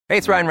Hey,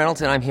 it's Ryan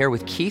Reynolds, and I'm here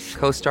with Keith,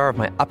 co-star of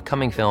my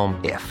upcoming film,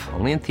 If,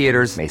 only in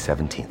theaters May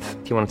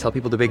 17th. Do you want to tell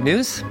people the big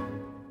news?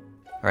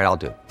 All right, I'll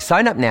do it.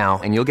 Sign up now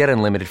and you'll get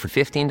unlimited for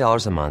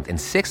 $15 a month and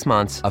 6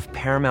 months of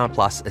Paramount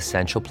Plus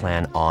Essential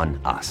Plan on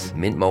us.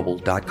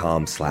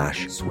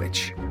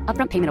 MintMobile.com/switch.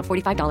 Upfront payment of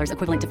 $45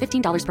 equivalent to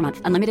 $15 per month.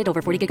 Unlimited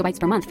over 40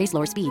 gigabytes per month. Face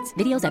lower speeds.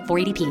 Videos at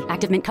 480p.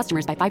 Active Mint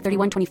customers by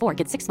 531.24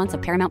 get 6 months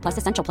of Paramount Plus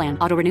Essential Plan.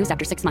 Auto renews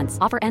after 6 months.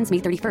 Offer ends May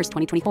 31st,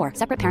 2024.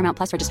 Separate Paramount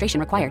Plus registration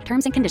required.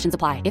 Terms and conditions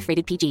apply if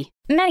rated PG.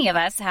 Many of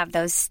us have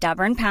those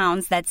stubborn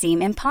pounds that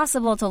seem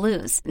impossible to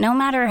lose, no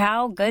matter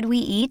how good we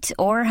eat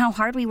or how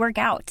hard we work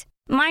out.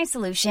 My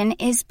solution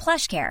is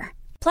PlushCare.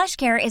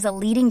 PlushCare is a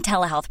leading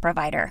telehealth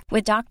provider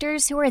with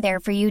doctors who are there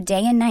for you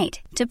day and night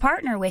to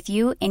partner with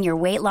you in your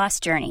weight loss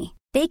journey.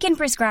 They can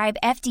prescribe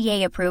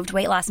FDA-approved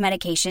weight loss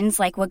medications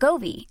like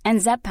Wegovy and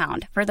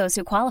Zepbound for those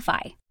who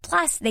qualify.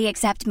 Plus, they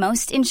accept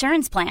most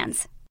insurance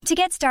plans. To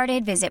get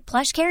started, visit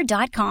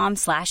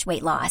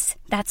plushcare.com/weightloss.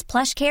 That's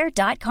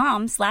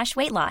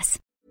plushcare.com/weightloss.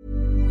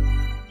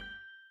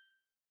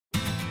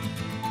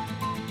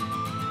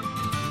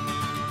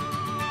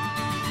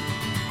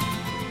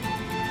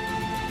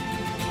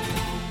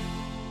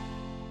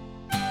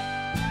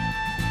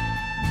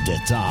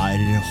 Dette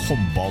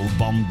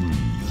Håndballbanden,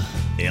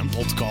 en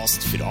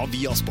podcast fra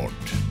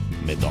Viasport,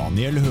 med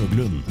Daniel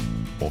Høglund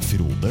og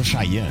Frode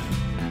Skeie.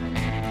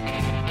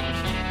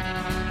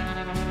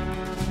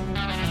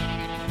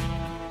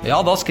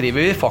 Ja, da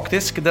skriver vi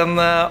faktisk den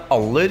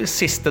aller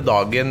siste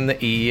dagen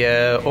i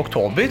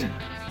oktober.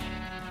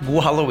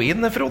 God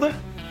Halloween, Frode.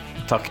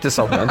 Takk det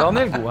samme,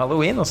 Daniel. God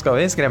Halloween. Nå skal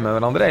vi skremme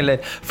hverandre, eller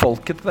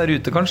folket der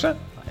ute kanskje.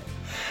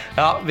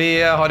 Ja,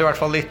 vi har i hvert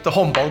fall litt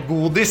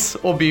håndballgodis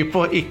å by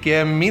på,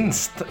 ikke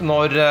minst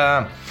når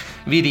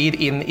vi rir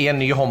inn i en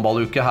ny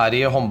håndballuke her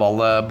i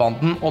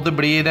håndballbanden, og det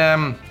blir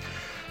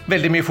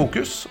veldig mye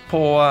fokus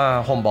på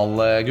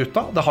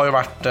håndballgutta. Det har jo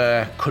vært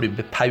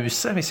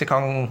klubbpause, hvis jeg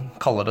kan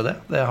kalle det det.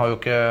 Det har jo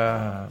ikke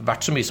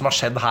vært så mye som har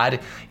skjedd her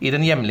i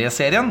den hjemlige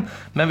serien,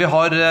 men vi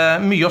har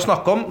mye å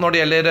snakke om når det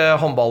gjelder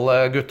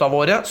håndballgutta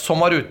våre, som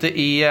var ute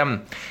i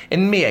en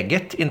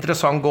meget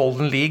interessant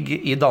Golden League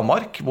i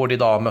Danmark, hvor de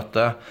da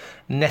møtte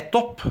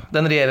nettopp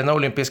den regjerende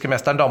olympiske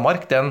mesteren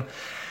Danmark, den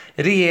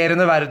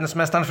regjerende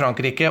verdensmesteren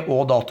Frankrike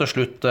og da til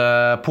slutt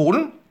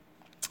Polen.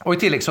 Og i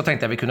tillegg så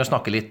tenkte jeg vi kunne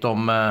snakke litt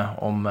om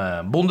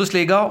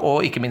Bundesliga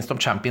og ikke minst om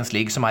Champions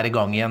League som i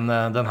gang igjen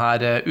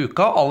denne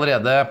uka.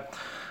 Allerede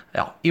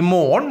i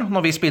morgen,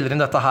 når vi spiller inn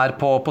dette her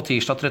på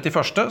tirsdag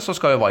 31., så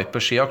skal jo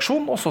Vipers i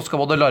aksjon, og så skal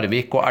både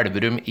Larvik og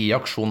Elverum i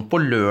aksjon på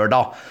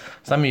lørdag.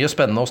 Så det mye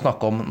spennende å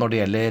snakke om når det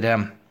gjelder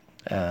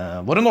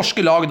våre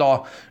norske lag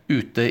da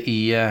ute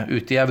i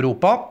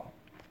Europa.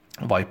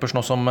 Vipers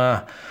nå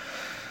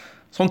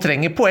som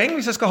trenger poeng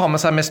hvis jeg skal ha med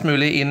seg mest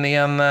mulig inn i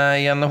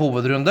en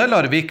hovedrunde.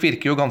 Larvik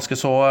virker jo ganske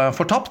så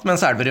fortapt,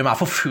 mens Elverum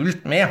for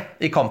fullt med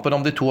i kampen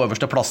om de 2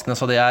 øverste plassene,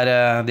 så det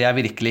er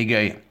virkelig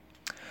gøy.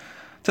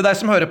 Til deg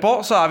som hører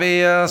på, så vi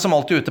som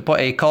alltid ute på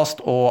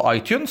Acast og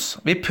iTunes.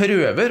 Vi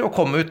prøver å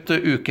komme ut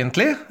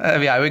ukentlig.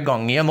 Vi jo i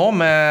gang igjen nå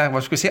med,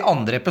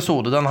 andre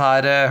episode denne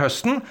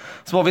høsten.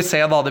 Så må vi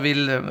se da, det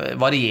vil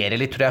variere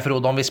litt, tror jeg,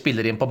 Frode, om vi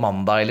spiller inn på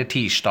mandag eller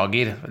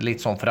tirsdager, litt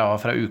sånn fra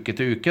uke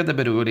til uke. Det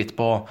beror jo litt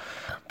på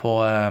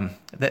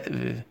det,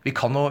 vi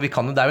kan jo, det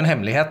jo en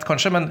hemmelighet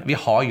kanskje, men vi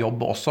har jobb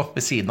også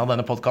ved siden av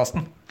denne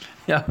podcasten.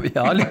 Ja, vi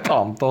har litt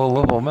annet å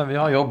holde på med, vi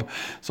har jobb.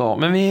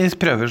 Men vi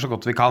prøver så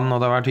godt vi kan,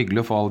 og det har vært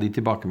hyggelig å få alle de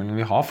tilbakemeldingene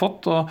vi har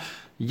fått. Og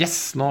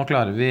yes, nå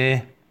klarer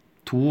vi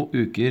 2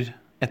 uker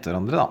etter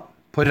hverandre da.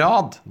 På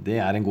rad, det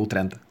en god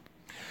trend.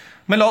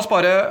 Men la oss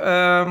bare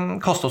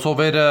kaste oss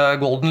over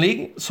Golden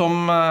League,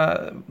 som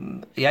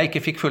jeg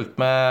ikke fikk fulgt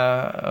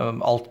med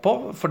alt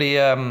på, fordi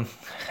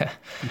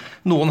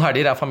noen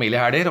helger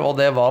familiehelger, og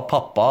det var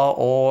pappa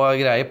og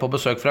greier på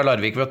besøk fra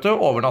Larvik, vet du,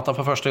 overnattet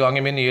for første gang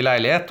i min nye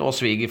leilighet, og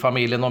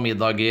svigerfamilien og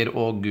middager,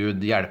 og Gud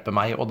hjelpe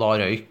meg, og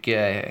da røyk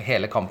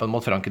hele kampen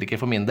mot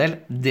Frankrike for min del.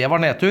 Det var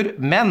nedtur,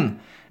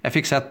 men jeg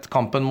fikk sett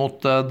kampen mot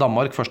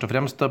Danmark først og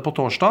fremst på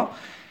torsdag.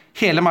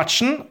 Hele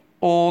matchen,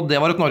 og det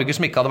var et Norge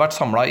som ikke hadde vært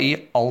samlet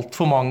i alt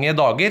for mange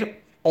dager,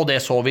 og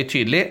det så vi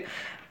tydelig.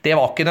 Det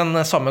var ikke den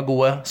samme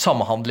gode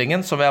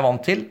samhandlingen som vi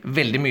vant til.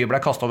 Veldig mye ble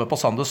kastet over på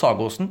Sander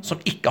Sagosen, som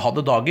ikke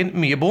hadde dagen,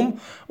 mye bom,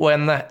 og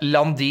en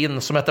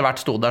Landin som etter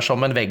hvert stod der som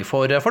en vegg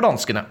for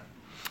danskene.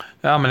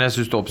 Ja, men jeg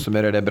synes du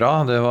oppsummerer det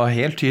bra. Det var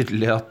helt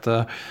tydelig at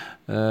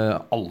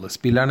alle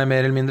spillerne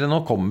mer eller mindre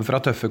nå kommer fra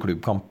tøffe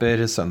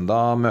klubbkamper.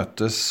 Søndag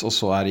møtes, og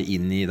så det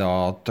inn i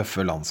da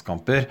tøffe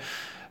landskamper.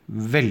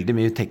 Veldig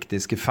mye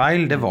tekniske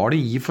feil. Det var det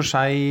i for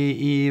seg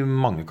i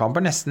mange kamper.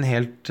 Nesten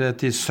helt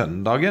til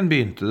søndagen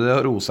begynte det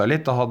å roe seg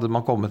litt. Da hadde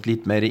man kommet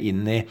litt mer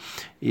inn i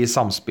i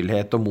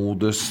samspillhet og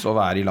modus å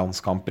være i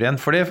landskamper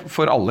igjen. For det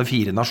for alle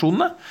 4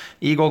 nasjonene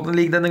i Golden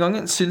League denne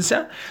gangen, synes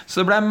jeg.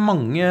 Så det ble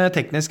mange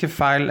tekniske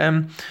feil.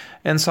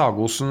 En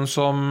Sagosen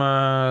som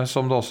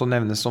det også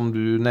nevnes, som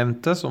du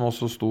nevnte, som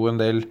også sto en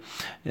del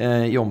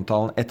i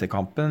omtalen etter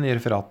kampen i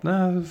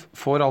referatene,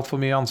 får alt for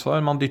mye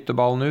ansvar. Man dytter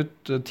ballen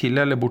ut til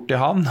eller bort til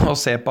han og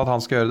ser på at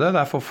han skal gjøre det.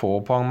 Det for få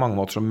på mange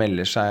måter som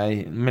melder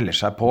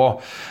seg på.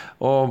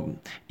 Og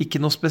ikke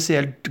noe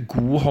spesielt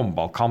god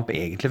håndballkamp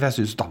egentlig, for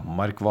jeg synes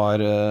Danmark var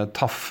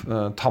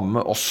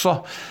tamme også,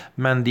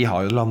 men de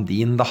har jo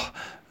Landin da,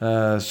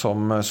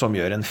 som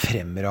gjør en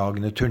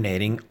fremragende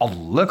turnering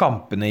alle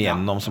kampene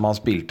igjennom som han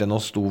spilte.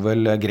 Nå sto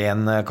vel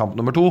Gren kamp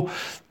nummer 2,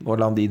 og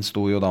Landin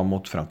sto jo da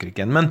mot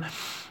Frankrike. Men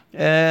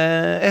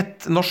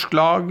et norsk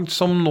lag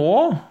som nå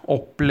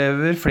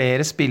opplever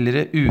flere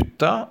spillere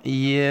ute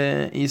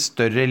i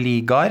større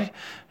ligaer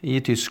i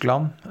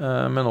Tyskland,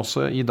 men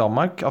også i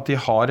Danmark, at de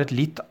har et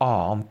litt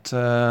annet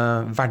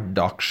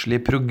hverdagslig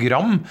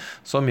program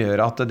som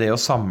gjør at det å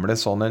samle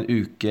sånn en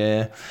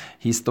uke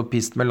hist og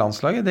pist med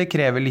landslaget, det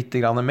krever litt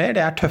mer.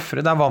 Det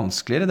tøffere, det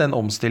vanskeligere, den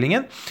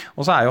omstillingen.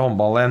 Og så jo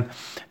håndball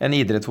en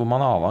idrett hvor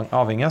man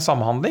avhengig av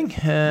samhandling,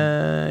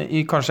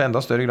 i kanskje enda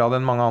større grad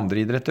enn mange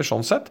andre idretter,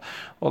 sånn sett.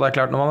 Og det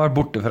klart, når man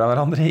borte fra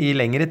hverandre i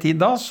lengre tid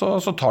da,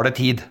 så tar det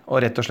tid å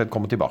rett og slett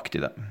komme tilbake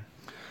til det.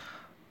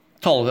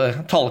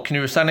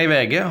 Tallknuserne i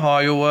VG har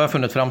jo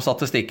funnet fram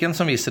statistikken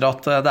som viser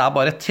at det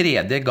bare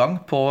 3. gang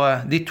på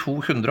de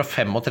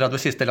 235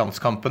 siste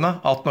landskampene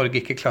at Norge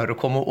ikke klarer å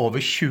komme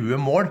over 20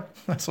 mål.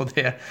 Så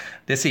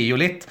det sier jo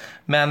litt.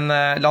 Men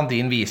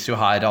Landin viser jo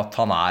her at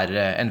han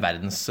en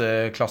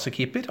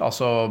verdensklassekeeper,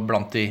 altså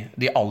blant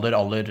de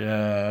aller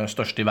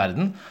største i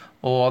verden.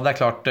 Og det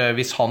klart,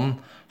 hvis han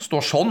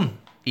står sånn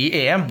i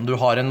EM, du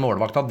har en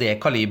målvakt av det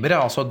kaliberet,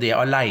 altså det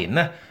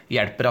alene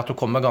hjelper at du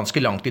kommer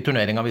ganske langt i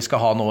turneringen vi skal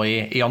ha nå i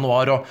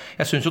januar, og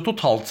jeg synes jo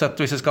totalt sett,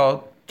 hvis vi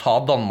skal ta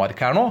Danmark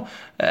her nå,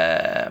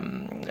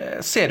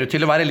 ser ut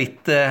til å være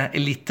litt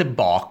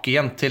tilbake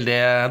igjen til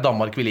det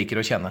Danmark vi liker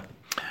å kjenne.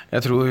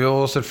 Jeg tror jo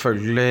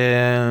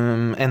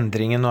selvfølgelig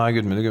endringen, nå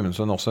Gudmund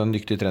Gudmundsson også en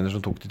dyktig trener som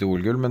tok det til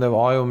OL-gull, men det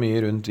var jo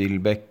mye rundt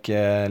Wilbek,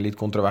 litt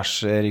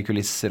kontroverser i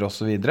kulisser og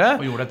så videre.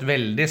 Og gjorde et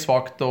veldig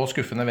svagt og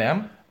skuffende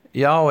VM.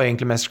 Ja, og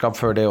egentlig mesterskap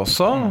før det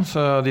også,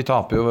 så de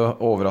taper jo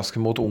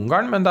overraskende mot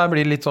Ungarn, men der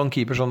blir det litt sånn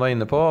keeper som du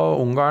inne på.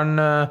 Ungarn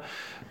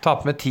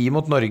taper med 10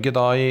 mot Norge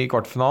da i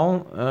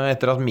kvartfinalen,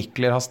 etter at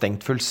Mikler har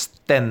stengt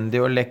fullstendig,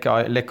 og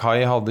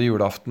Lekai hadde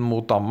julaften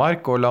mot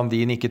Danmark, og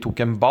Landin ikke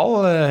tok en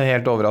ball,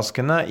 helt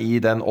overraskende,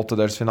 i den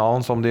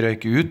 8-delsfinalen som de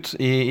røyk ut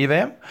i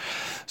VM.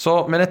 Så,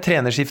 men et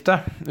trenerskifte,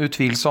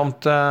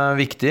 utvilsomt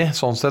viktig,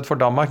 sånn sett for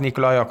Danmark.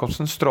 Nikolaj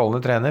Jakobsen, strålende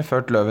trener,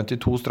 ført Løven til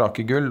 2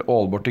 strake gull,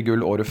 Aalborg til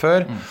gull året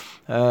før.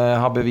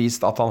 Har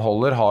bevist at han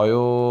holder, har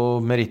jo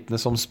merittene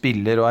som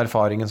spiller og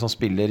erfaringen som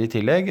spiller i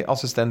tillegg.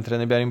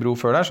 Assistenttrener Bjerring Bro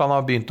før der, så han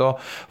har begynt å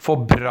få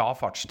bra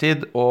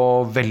fartstid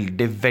og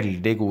veldig,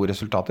 veldig gode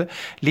resultater.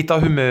 Litt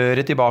av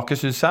humøret tilbake,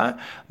 synes jeg.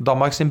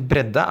 Danmark sin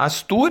bredde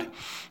stor,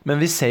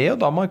 men vi ser jo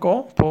Danmark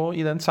også,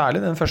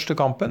 særlig den første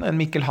kampen, en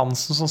Mikkel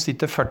Hansen som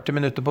sitter 40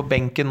 minutter på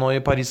benken nå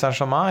i Paris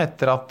Saint-Germain,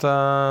 etter at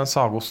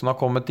Sagosen har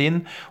kommet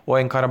inn, og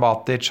en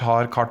Karabatic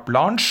har carte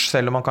blanche,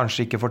 selv om han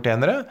kanskje ikke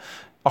fortjener det,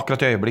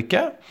 akkurat i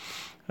øyeblikket.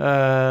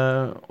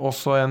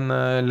 Også en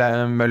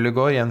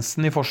Møllegård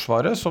Jensen i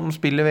forsvaret som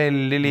spiller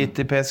veldig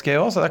lite i PSG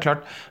også, så det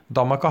klart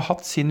Danmark har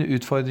hatt sine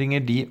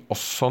utfordringer de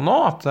også nå,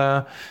 at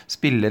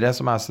spillere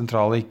som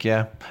sentrale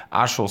ikke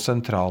så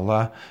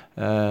sentrale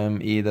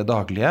i det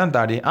daglige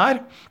der de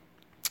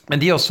men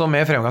de også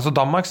med fremgang, så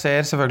Danmark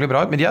ser selvfølgelig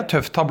bra ut, men de har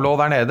tøft tablå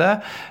der nede.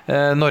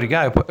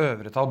 Norge jo på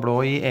øvre tablå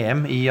i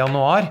EM i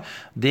januar.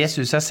 Det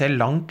synes jeg ser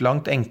langt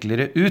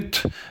enklere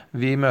ut.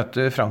 Vi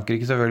møter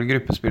Frankrike selvfølgelig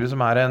gruppespillet, som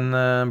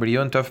blir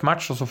jo en tøff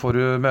match, og så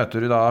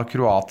møter du da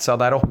Kroatia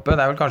der oppe.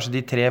 Det vel kanskje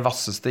de 3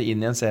 vasseste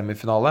inn i en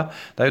semifinale.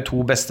 Det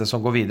jo 2 beste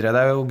som går videre.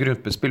 Det jo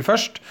gruppespill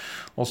først,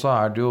 og så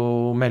det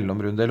jo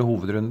mellomrunde eller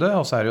hovedrunde,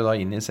 og så det jo da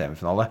inn i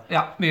semifinale.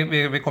 Ja,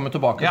 vi kommer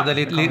tilbake til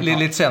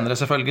det litt senere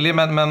selvfølgelig,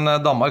 men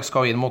Danmark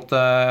skal inn mot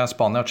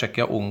Spania,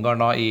 Tsjekkia og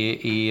Ungarn da,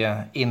 i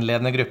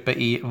innledende gruppe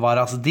i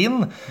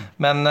Varazdin.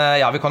 Men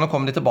vi kan jo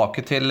komme litt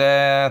tilbake til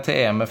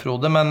EM,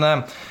 Frode,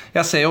 men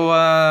jeg ser jo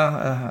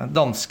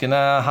danskene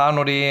her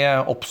når de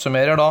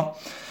oppsummerer da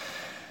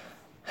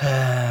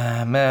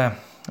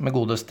med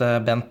godeste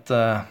Bent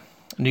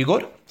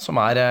Nygaard,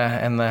 som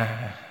en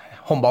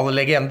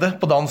håndballlegende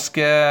på dansk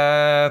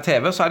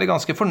TV, så de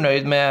ganske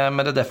fornøyd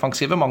med det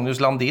defensive. Magnus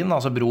Landin,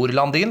 altså bror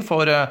Landin,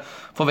 får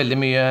veldig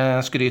mye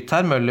skryt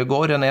her.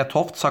 Møllegård, René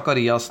Toft,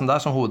 Zakariasen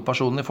der som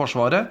hovedpersonen i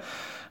forsvaret.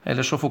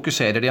 Ellers så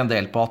fokuserer de en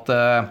del på at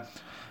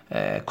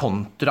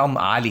kontraen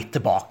litt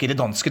tilbake i det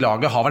danske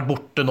laget, har vært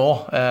borte nå.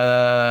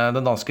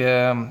 Den danske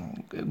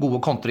gode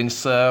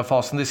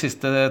kontringsfasen de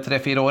siste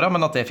 3-4 årene,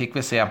 men at det fikk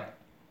vi se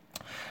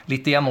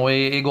litt igjen nå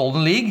i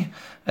Golden League.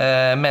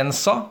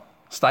 Mensa,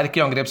 sterk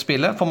i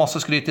angrepsspillet, får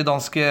masse skryt i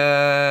danske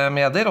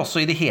medier,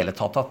 også i det hele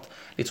tatt at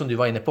litt som du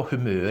var inne på,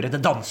 humøret,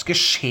 den danske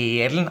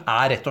sjelen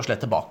rett og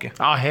slett tilbake.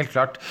 Ja, helt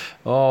klart.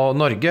 Og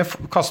Norge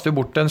kaster jo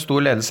bort en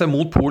stor ledelse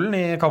mot Polen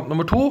i kamp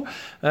nummer 2.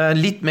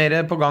 Litt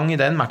mer på gang i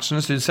den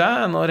matchen, synes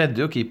jeg. Nå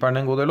redder jo keeperen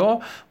en god del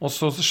også, og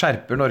så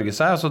skjerper Norge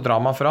seg, og så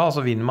drar man fra, og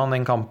så vinner man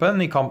den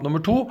kampen i kamp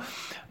nummer 2.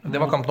 Det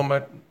var kamp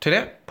nummer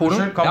 3,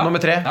 Polen. Kamp nummer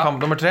 3.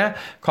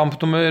 Kamp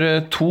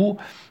nummer 2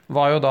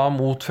 var jo da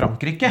mot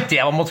Frankrike.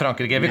 Det var mot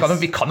Frankrike.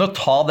 Vi kan jo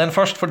ta den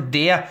først, for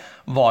det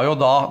var jo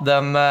da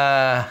det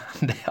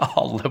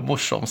aller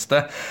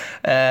morsomste.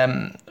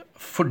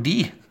 Fordi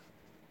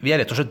vi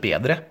rett og slett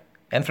bedre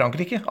enn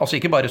Frankrike. Altså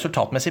ikke bare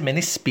resultatmessig, men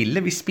i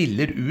spillet. Vi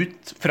spiller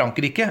ut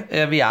Frankrike.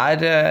 Vi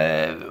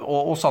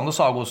og Sander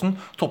Sagosen,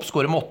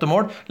 toppskårer med 8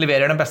 mål,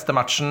 leverer den beste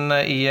matchen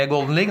i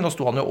Golden League. Nå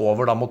sto han jo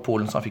over da mot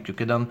Polen, så han fikk jo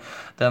ikke den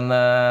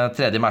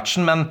tredje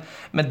matchen. Men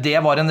det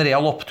var en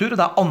real opptur,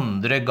 og det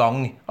andre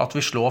gang at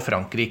vi slår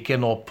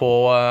Frankrike nå på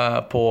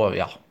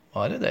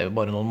det jo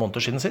bare noen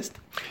måneder siden sist.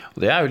 Og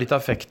det jo litt av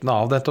effekten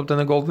av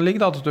denne Golden League,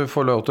 da, at du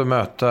får lov til å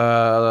møte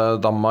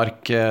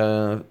Danmark,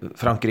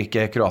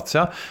 Frankrike,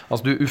 Kroatia.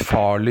 Altså du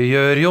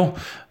ufarliggjør jo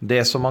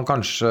det som man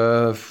kanskje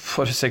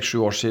for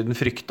 6-7 år siden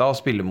frykta å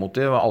spille mot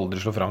de,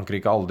 aldri slå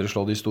Frankrike, aldri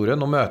slå de store.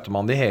 Nå møter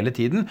man de hele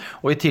tiden,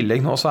 og i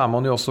tillegg nå så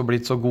man jo også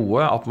blitt så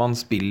gode at man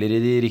spiller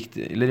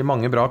i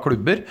mange bra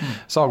klubber.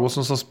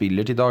 Sagosen som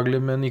spiller til daglig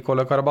med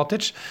Nikola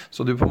Karabatic,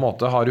 så du på en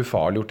måte har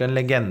ufarliggjort en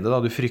legende, da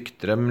du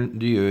frykter dem,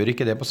 du gjør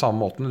ikke det på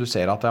samme måten. Du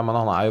ser at han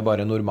jo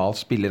bare normal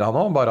spiller han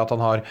også, bare at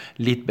han har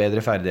litt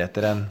bedre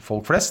ferdigheter enn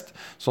folk flest,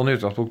 sånn i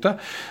utgangspunktet.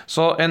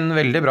 Så en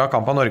veldig bra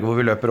kamp av Norge hvor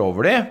vi løper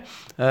over de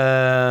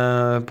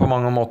på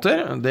mange måter.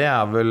 Det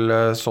vel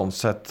sånn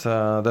sett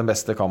den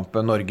beste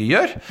kampen Norge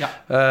gjør. Ja.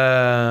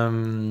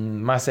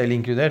 Meg selv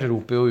inkludert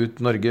roper jo ut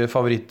Norge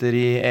favoritter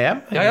i EM.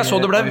 Ja, jeg så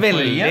du ble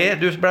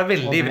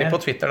veldig ivrig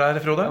på Twitter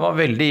der, Frode. Jeg var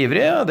veldig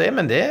ivrig,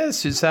 men det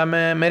synes jeg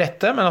med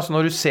rette. Men altså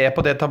når du ser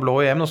på det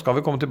tablået i EM, nå skal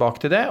vi komme tilbake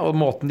til det, og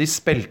måten de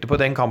spilte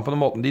på den kampen,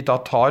 og måten de da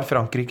tar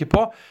Frankrike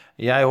på.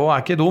 Jeg også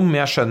ikke dum,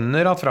 jeg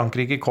skjønner at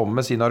Frankrike kommer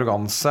med sin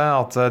arroganse,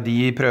 at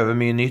de prøver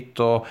mye nytt,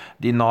 og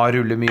de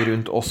ruller mye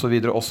rundt, og så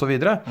videre, og så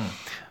videre.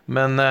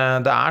 Men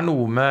det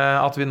noe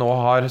med at vi nå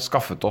har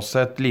skaffet oss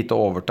et lite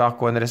overtak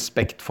og en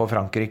respekt for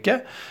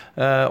Frankrike,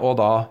 og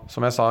da,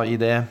 som jeg sa,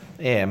 i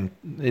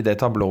det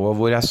tablået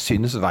hvor jeg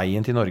synes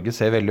veien til Norge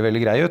ser veldig,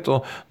 veldig grei ut,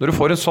 og når du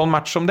får en sånn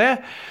match som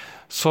det,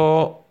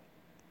 så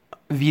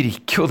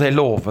virker jo det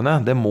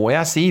lovende, det må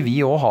jeg si.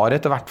 Vi også har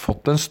etter hvert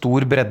fått en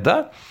stor bredde,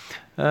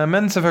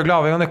 men selvfølgelig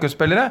avhengig av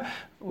nøkkelspillere.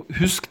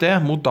 Husk det,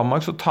 mot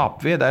Danmark så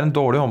taper vi. Det en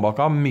dårlig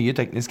håndballkamp, mye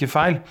tekniske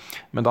feil,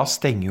 men da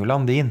stenger jo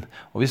Landin.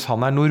 Og hvis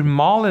han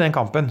normal i den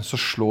kampen, så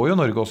slår jo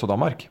Norge også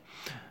Danmark.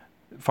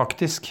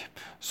 Faktisk.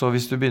 Så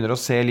hvis du begynner å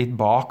se litt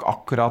bak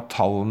akkurat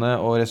tallene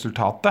og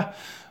resultatet,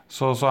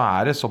 så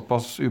det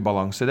såpass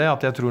ubalanse i det,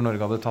 at jeg tror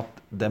Norge hadde tatt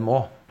dem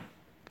også.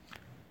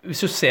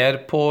 Hvis du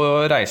ser på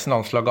reisen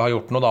landslaget har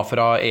gjort nå da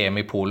fra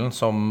EM i Polen,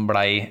 som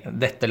ble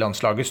dette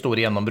landslagets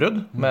store gjennombrudd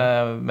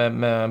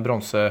med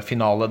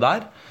bronsefinale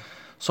der,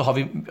 så har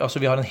vi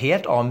har en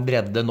helt annen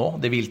bredde nå.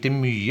 Det hvilte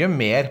mye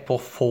mer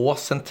på få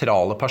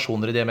sentrale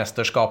personer i det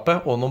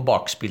mesterskapet, og noen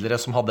bakspillere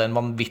som hadde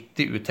en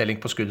vanvittig uttelling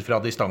på skudd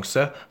fra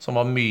distanse, som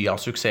var mye av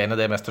suksessen i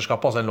det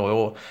mesterskapet. Altså den lå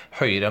jo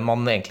høyere enn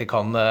man egentlig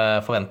kan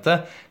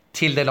forvente.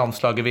 Til det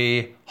landslaget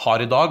vi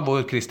har i dag, hvor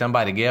Christian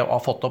Berge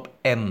har fått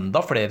opp enda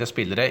flere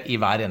spillere i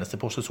hver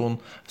eneste posisjon,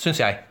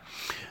 synes jeg.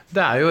 Det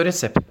jo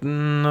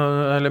resepten,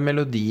 eller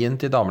melodien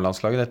til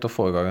damelandslaget, dette å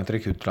få i gang et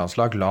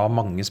rekruttlandslag, la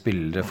mange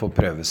spillere få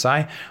prøve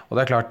seg. Og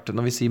det klart,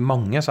 når vi sier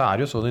mange, så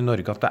det jo sånn i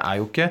Norge at det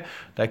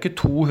ikke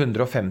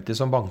 250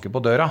 som banker på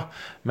døra,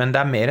 men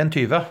det mer enn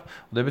 20.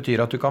 Og det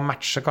betyr at du kan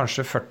matche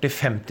kanskje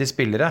 40-50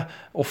 spillere,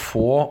 og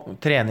få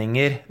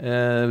treninger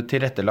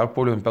tilrettelagt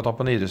på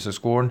Olympiatoppen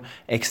idrettshøgskolen,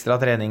 ekstra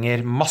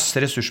treninger, masse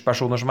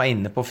ressurspersoner som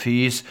inne på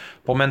fys,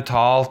 på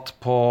mentalt,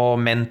 på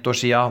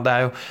mentorsida. Det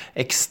jo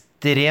ekstremt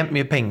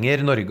mye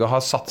penger Norge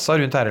har satset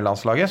rundt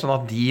herrelandslaget, sånn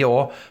at de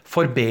også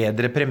får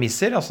bedre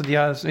premisser. Altså vi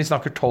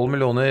snakker 12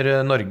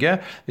 millioner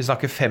Norge, vi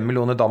snakker 5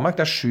 millioner Danmark,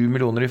 det 7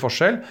 millioner i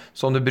forskjell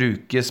som det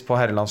brukes på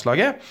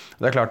herrelandslaget.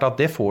 Det klart at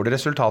det får det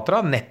resultater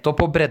av, nettopp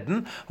på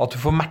bredden, at du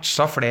får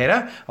matchet flere,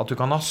 at du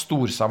kan ha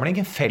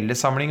storsamling, en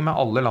fellessamling med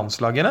alle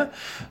landslagene,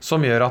 som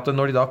gjør at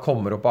når de da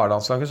kommer opp på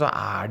A-landslaget, så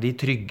de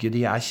trygge,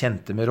 de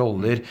kjente med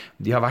roller,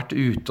 de har vært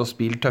ute og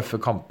spilt tøffe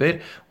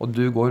kamper, og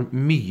du går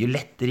mye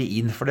lettere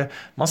inn for det.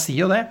 Man sier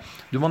jo det.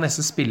 Du må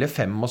nesten spille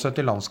 75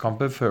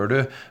 landskamper før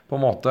du på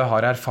en måte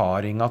har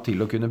erfaringa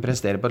til å kunne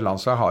prestere på et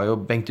landslag, har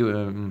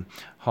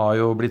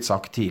jo blitt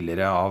sagt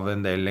tidligere av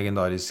en del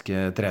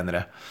legendariske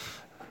trenere.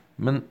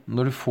 Men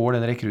når du får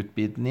den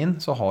rekruttbiten inn,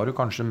 så har du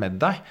kanskje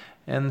med deg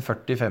en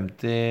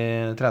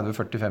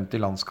 30-40-50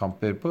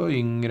 landskamper på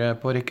yngre,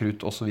 på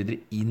rekrutt og så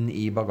videre inn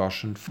i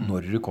bagasjen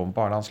når du kommer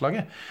på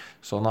A-landslaget.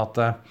 Sånn at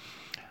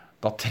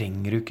da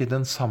trenger du ikke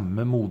den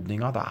samme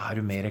modninga, da du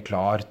mer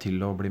klar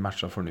til å bli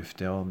matchet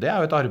fornuftig. Og det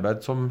jo et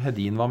arbeid som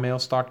Hedin var med å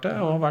starte,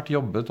 og har vært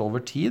jobbet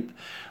over tid.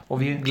 Og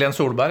Glenn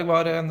Solberg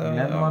var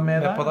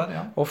med på der,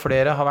 ja. Og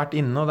flere har vært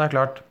inne, og det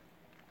klart,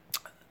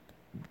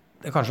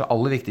 det kanskje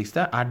aller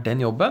viktigste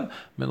den jobben,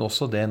 men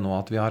også det nå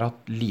at vi har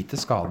hatt lite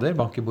skader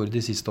bank i bordet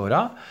de siste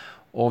årene,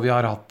 og vi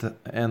har hatt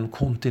en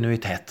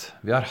kontinuitet.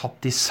 Vi har hatt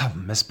de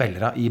samme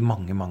spillere i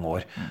mange, mange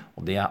år.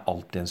 Og det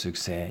alltid en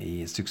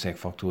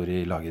suksessfaktor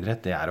i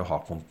lagidrett, det å ha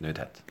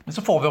kontinuitet. Men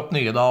så får vi opp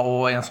nye da,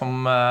 og en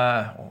som,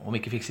 om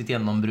ikke fikk sitt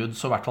gjennombrudd,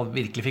 så I hvert fall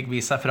virkelig fikk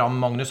vise seg fram,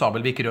 Magnus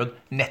Abelvik Rød,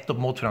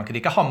 nettopp mot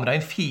Frankrike. Hamret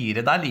inn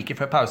 4 der, like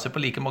før pause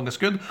på like mange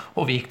skudd,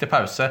 og vi gikk til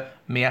pause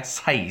med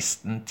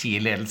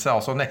 16-10-ledelse,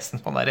 altså nesten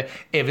sånne der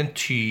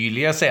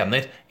eventyrlige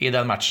scener I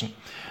den matchen.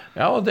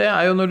 Ja, og det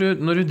jo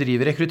når du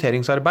driver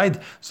rekrutteringsarbeid,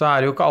 så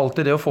det jo ikke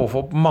alltid det å få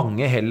opp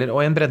mange heller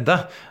og en bredde.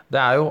 Det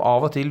jo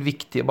av og til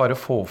viktig bare å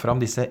få fram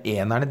disse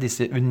enerne,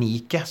 disse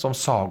unike, som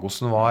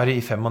Sagosen var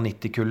I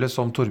 95-kullet,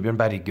 som Torbjørn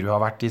Bergerud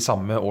har vært I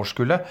samme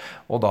årskullet,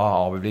 og da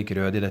Abelvik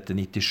Rød I dette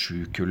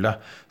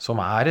 97-kullet,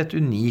 som et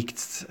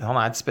unikt, han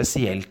et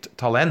spesielt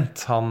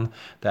talent.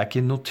 Det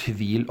ikke noe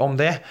tvil om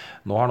det.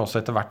 Nå har han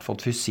også etter hvert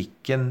fått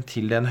fysikken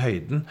til den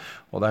høyden,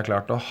 og det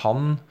klart at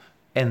han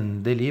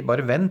endelig,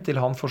 bare vent til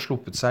han får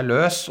sluppet seg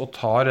løs og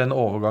tar den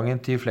overgangen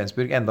til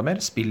Flensburg enda mer,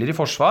 spiller I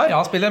forsvar.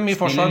 Ja, han spiller mye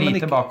forsvar, spiller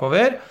lite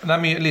bakover. Det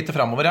mye lite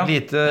fremover, ja.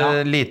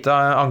 Lite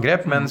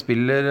angrep, men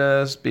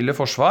spiller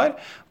forsvar.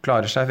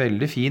 Klarer seg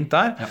veldig fint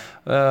der. Ja.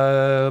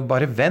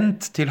 Bare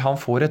vent til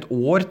han får et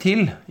år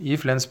til I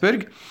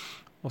Flensburg,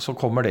 og så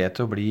kommer det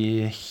til å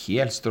bli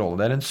helt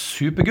strålende. Det en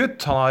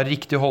supergutt, han har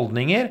riktige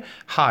holdninger,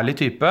 herlig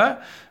type,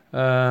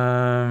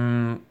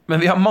 men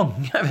vi har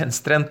mange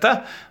venstrente.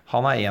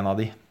 Han en av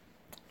de.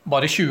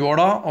 Bare 20 år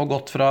da, og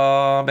gått fra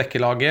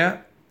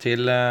Bekkelaget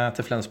til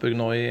Flensburg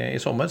nå I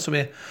sommer, så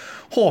vi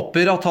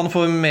håper at han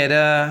får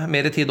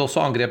mer tid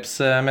også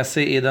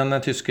angrepsmessig I den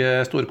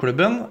tyske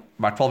storklubben.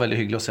 I hvert fall veldig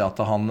hyggelig å se at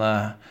han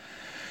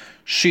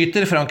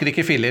skyter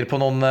Frankrike filler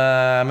på noen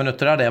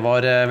minutter der. Det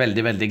var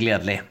veldig, veldig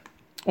gledelig.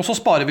 Og så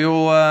sparer vi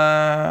jo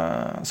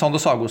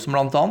Sander Sagosen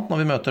blant annet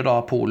når vi møter da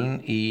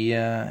Polen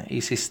I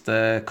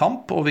siste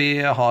kamp, og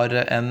vi har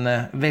en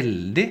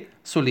veldig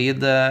solid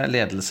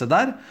ledelse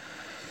der.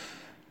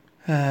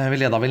 Vi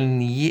ledet vel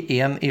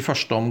 9-1 I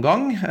første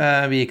omgang.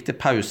 Vi gikk til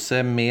pause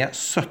med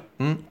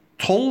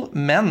 17-12,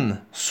 men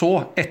så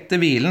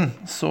etter hvilen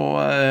så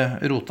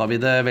rota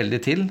vi det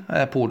veldig til.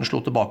 Polen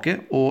slo tilbake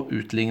og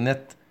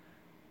utlignet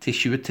til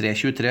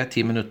 23-23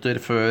 10 minutter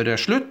før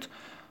slutt.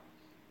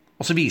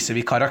 Og så viser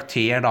vi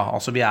karakter da,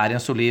 altså vi I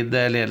en solid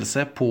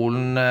ledelse.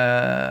 Polen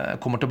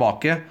kommer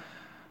tilbake,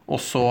 og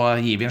så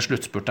gir vi en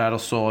sluttspurt der,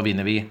 og så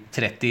vinner vi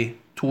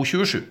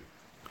 32-27.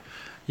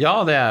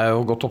 Ja, det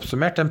jo godt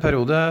oppsummert. En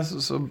periode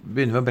så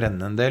begynner vi å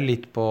brenne en del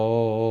litt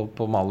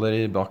på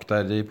maler bak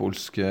der I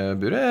polske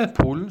buret.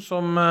 Polen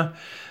som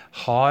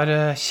har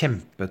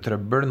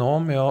kjempetrøbbel nå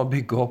med å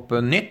bygge opp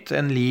nytt.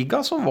 En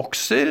liga som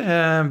vokser,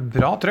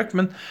 bra trøkk,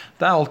 men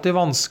det alltid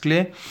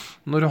vanskelig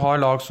når du har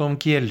lag som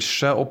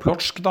Kielce og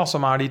Plocksk da,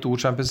 som de 2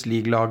 Champions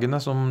League-lagene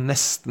som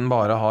nesten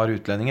bare har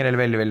utlendinger,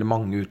 eller veldig, veldig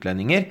mange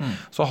utlendinger.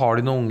 Så har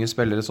de noen unge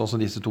spillere sånn som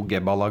disse 2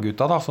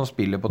 Gebala-gutta da, som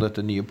spiller på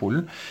dette nye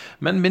Polen.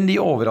 Men de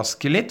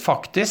overrasker litt,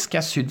 faktisk.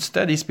 Jeg synes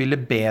det. De spiller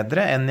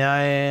bedre enn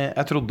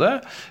jeg trodde.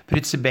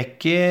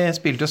 Prytsibecki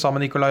spilte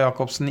sammen med Nikolaj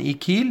Jakobsen I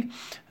Kiel.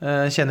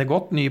 Kjenner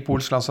godt, ny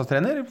polsk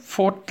landslagstrener.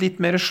 Får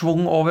litt mer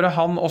svung over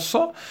han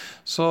også.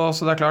 Så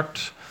det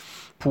klart...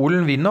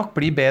 Polen vil nok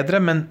bli bedre,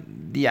 men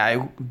de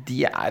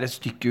et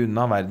stykke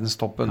unna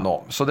verdenstoppen nå.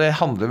 Så det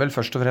handler vel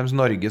først og fremst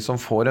Norge som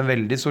får en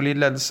veldig solid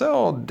ledelse,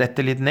 og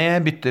detter litt ned,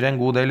 bytter en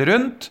god del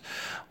rundt,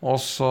 og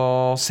så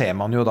ser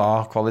man jo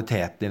da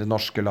kvaliteten I det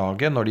norske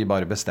laget når de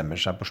bare bestemmer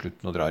seg på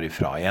slutten og drar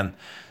ifra igjen.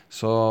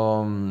 Så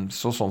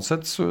sånn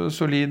sett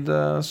solid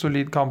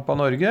kamp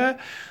av Norge.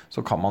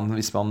 Så kan man,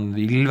 hvis man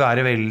vil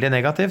være veldig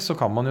negativ, så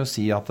kan man jo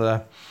si at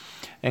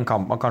en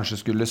kamp man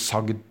kanskje skulle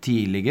sagd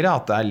tidligere,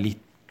 at det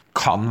litt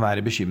kan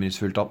være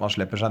bekymringsfullt at man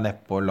slipper seg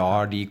neppe og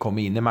lar de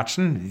komme inn I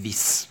matchen,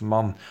 hvis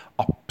man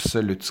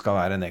absolutt skal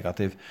være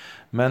negativ.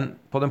 Men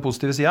på den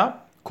positive siden,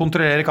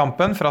 kontrollere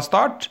kampen fra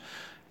start,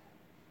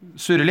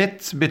 surre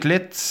litt, bytte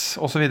litt,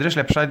 og så videre,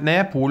 slipper seg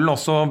ned. Polen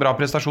også bra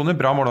prestasjoner,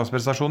 bra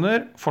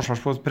måldagsprestasjoner,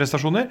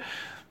 forsvarsprestasjoner,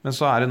 men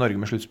så det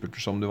Norge med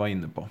sluttspurter som du var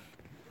inne på.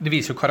 Det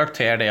viser jo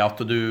karakter det at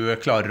du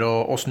klarer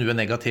å snu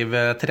en negativ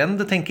trend,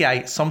 det tenker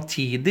jeg.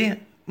 Samtidig,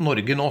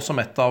 Norge nå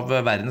som et av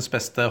verdens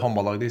beste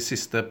håndballag de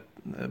siste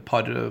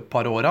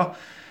par åra.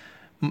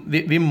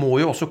 Vi må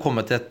jo også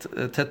komme til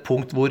et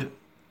punkt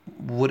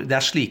hvor det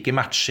slike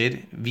matcher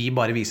vi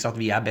bare viser at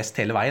vi best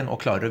hele veien og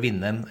klarer å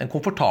vinne en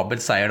komfortabel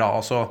seier da,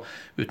 altså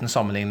uten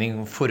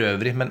sammenligning for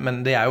øvrig,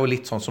 men det jo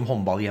litt sånn som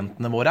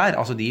håndballjentene våre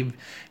altså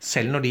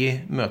selv når de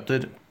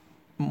møter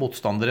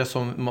motstandere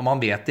som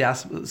man vet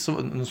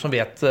som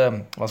vet,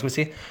 hva skal vi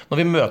si,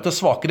 når vi møter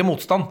svakere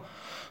motstand,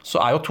 så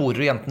jo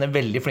Torer og jentene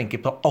veldig flinke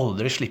på å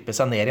aldri slippe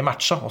seg ned I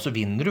matcha, og så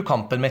vinner du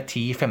kampen med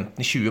 10,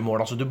 15, 20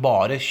 mål, altså du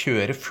bare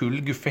kjører full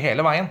guffe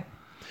hele veien.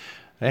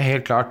 Det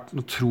helt klart.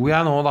 Nå tror jeg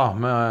nå da,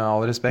 med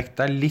all respekt,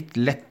 det litt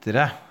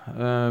lettere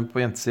på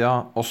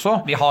jentesiden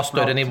også. Vi har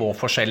større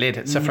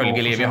nivåforskjeller,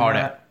 selvfølgelig vi har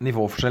det.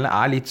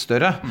 Nivåforskjellene litt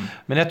større,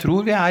 men jeg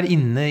tror vi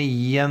inne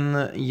i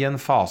en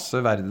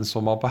fase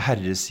verdenshåndball på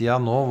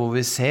herresiden nå, hvor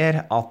vi ser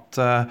at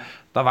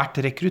det har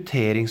vært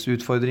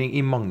rekrutteringsutfordring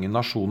i mange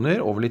nasjoner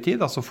over litt tid,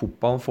 altså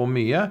fotballen får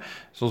mye,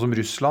 sånn som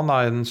Russland,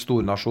 en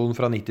stornasjon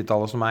fra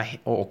 90-tallet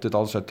og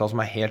 80-tallet, 70-tallet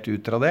som helt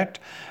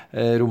utradert,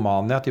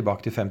 Romania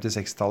tilbake til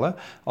 50-60-tallet,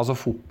 altså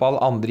fotball,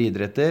 andre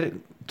idretter,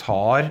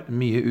 tar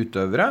mye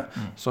utøvere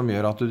som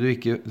gjør at du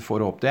ikke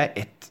får opp. Det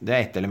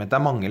ett element, det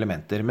mange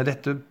elementer, men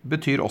dette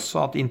betyr også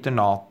at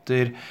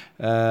internater,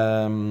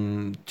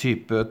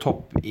 type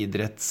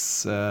toppidretts,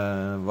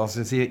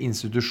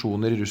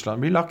 institusjoner i Russland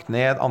blir lagt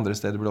ned, andre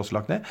steder blir også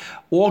lagt ned,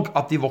 og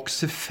at de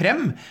vokser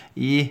frem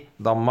i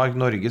Danmark,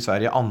 Norge,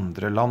 Sverige,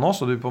 andre land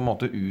også, så du på en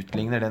måte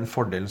utligner den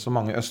fordelen som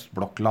mange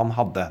østblokkland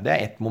hadde. Det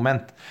ett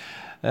moment.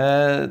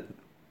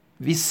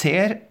 Vi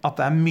ser at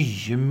det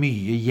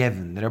mye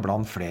jevnere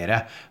blant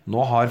flere.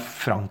 Nå har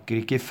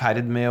Frankrike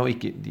ferd med å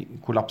ikke,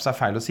 kollaps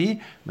feil å si,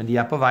 men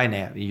de på vei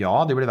ned.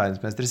 Ja, de ble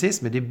verdensmestere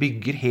sist, men de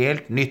bygger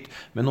helt nytt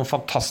med noen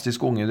fantastiske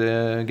unge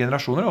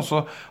generasjoner, og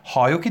så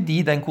har jo ikke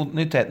de den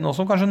kontinuiteten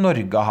også som kanskje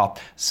Norge har hatt.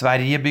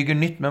 Sverige bygger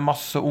nytt med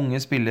masse unge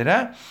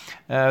spillere.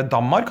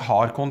 Danmark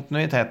har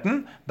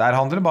kontinuiteten. Der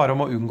handler det bare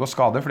om å unngå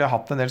skader, for de har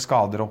hatt en del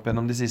skader opp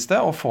gjennom de siste,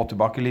 og få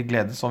tilbake litt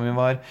glede, som vi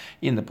var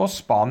inne på.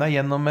 Spania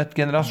gjennom et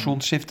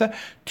generasjonsskifte.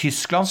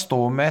 Tyskland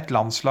står med et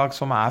landslag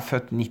som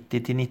født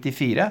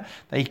 90-94.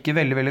 Det ikke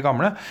veldig, veldig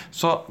gamle.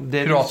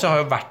 Kroatia har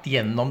jo vært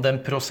gjennom den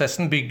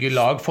prosessen, bygge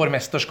lag for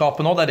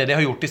mesterskapet nå. Det det de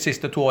har gjort de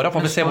siste 2 årene.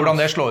 Får vi se hvordan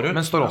det slår ut.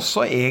 Men står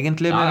også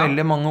egentlig med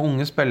veldig mange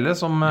unge spillere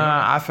som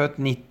født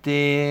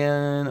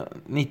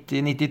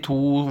 90-92,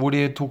 hvor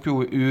de tok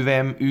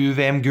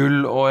UVM-gull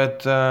og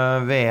et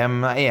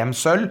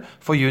EM-sølv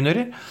for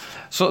juniorer.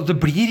 Så det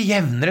blir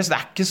jevnere, så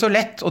det ikke så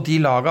lett. Og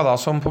de laga da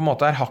som på en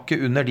måte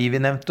hakket under de vi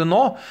nevnte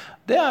nå,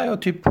 det jo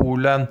typ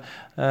Polen,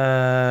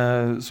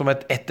 som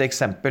ett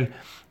eksempel.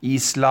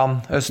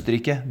 Island,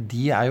 Østerrike,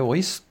 de jo også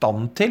i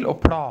stand til å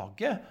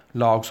plage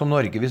lag som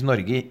Norge, hvis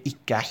Norge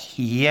ikke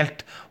helt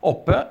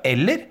oppe,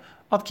 eller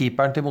at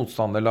keeperen til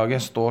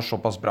motstanderlaget står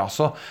såpass bra.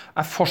 Så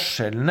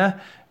forskjellene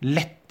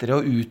lettere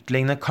å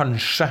utligne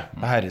kanskje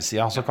på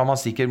herresiden, så kan man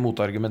sikkert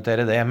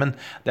motargumentere det, men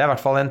det i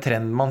hvert fall en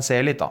trend man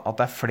ser litt da, at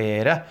det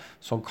flere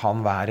som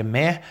kan være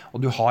med, og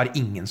du har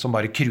ingen som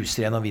bare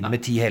cruiser igjen og vinner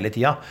med 10 hele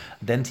tiden.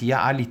 Den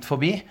tiden litt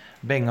forbi.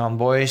 Bengan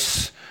Boys,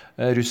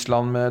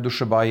 Russland med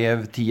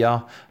Dusjbajev-tida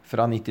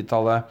fra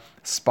 90-tallet,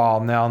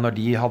 Spania når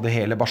de hadde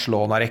hele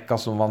Barcelona-rekka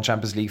som vant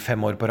Champions League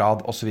 5 år på rad,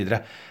 og så videre.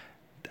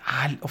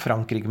 Og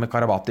Frankrike med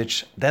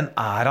Karabatic, den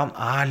han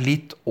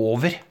litt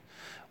over.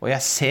 Og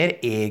jeg ser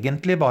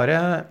egentlig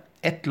bare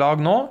et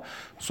lag nå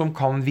som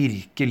kan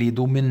virkelig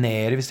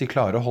dominere hvis de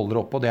klarer å holde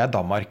det oppe, og det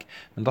Danmark.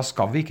 Men da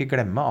skal vi ikke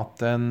glemme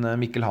at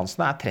Mikkel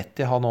Hansen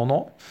 30 han nå.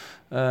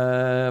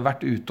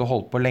 Vært ute og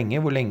holdt på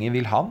lenge. Hvor lenge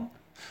vil han?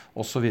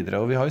 Og så videre.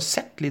 Og vi har jo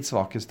sett litt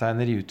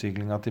svakhetstegner i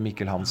utviklingen til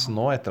Mikkel Hansen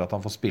nå, etter at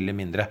han får spille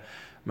mindre.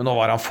 Men nå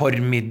var han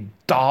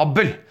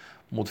formidabel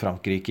mot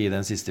Frankrike i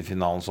den siste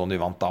finalen sånn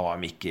de vant. Da var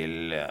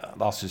Mikkel,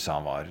 da synes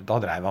jeg da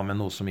drev han med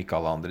noe som ikke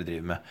alle andre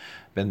driver med.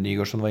 Ben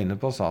Nygaardsson var inne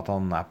på, sa at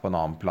han på en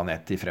annen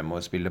planet i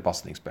fremoverspillet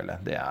pasningsspillet.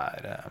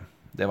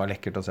 Det var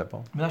lekkert å se på.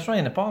 Men som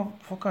jeg inne på, han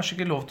får kanskje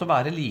ikke lov til å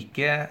være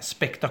like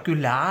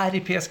spektakulær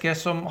i PSG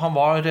som han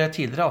var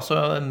tidligere. Altså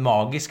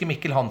magiske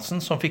Mikkel Hansen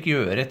som fikk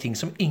gjøre ting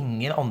som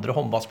ingen andre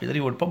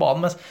håndballspillere gjorde på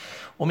banen. Men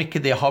om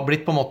ikke det har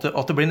blitt på en måte,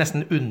 at det blir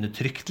nesten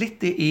undertrykt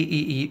litt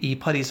i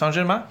Paris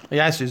Saint-Germain?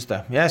 Jeg synes det.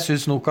 Jeg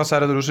synes Nuka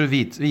Saradrosu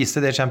viste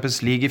det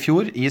Champions League i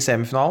fjor i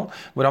semifinalen,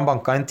 hvor han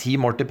banket inn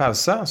 10 mål til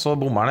pause, så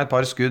bommer han et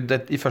par skudd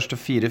i første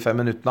 4-5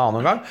 minuttene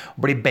annen gang,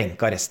 og blir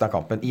benket resten av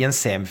kampen i en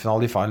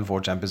semifinal i Final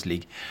Four Champions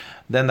League.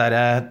 Den der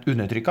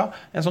undertrykka,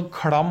 en sånn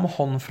klam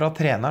hånd fra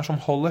treneren som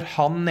holder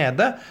han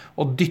nede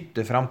og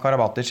dytter fram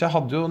Karabatic. Jeg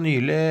hadde jo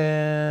nylig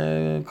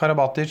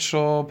Karabatic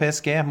og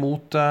PSG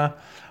mot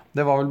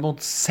det var vel mot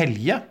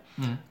Selje.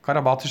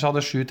 Karabatic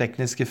hadde 7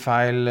 tekniske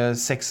feil,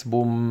 6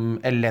 bom,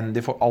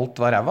 elendig for alt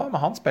var ræva, men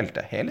han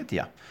spilte hele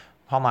tiden.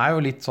 Han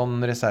jo litt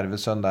sånn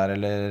reservesønn der,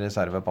 eller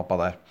reservepappa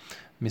der.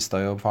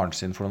 Mistet jo faren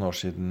sin for noen år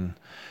siden,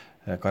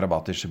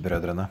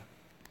 Karabatic-brødrene.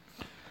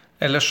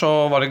 Ellers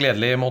så var det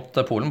gledelig mot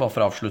Polen, bare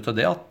for å avslutte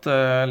det, at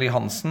Lie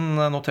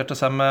Hansen noterte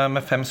seg med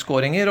 5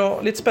 skåringer,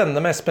 og litt spennende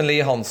med Espen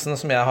Lie Hansen,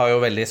 som jeg har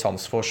jo veldig sans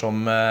for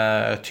som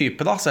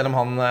type da, selv om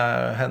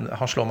han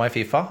slår meg i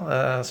FIFA,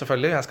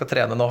 selvfølgelig. Jeg skal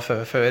trene nå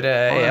før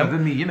EM. Han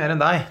øver mye mer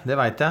enn deg, det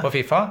vet jeg. På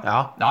FIFA?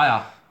 Ja.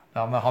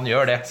 Ja, men han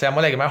gjør det, så jeg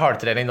må legge meg i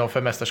hardtrening nå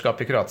før mesterskap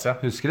i Kroatia.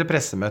 Husker det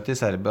pressemøtet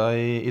i Serbia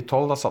i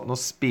 12, da satt han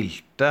og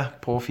spilte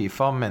på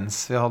FIFA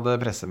mens vi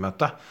hadde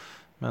pressemøte.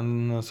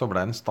 Men så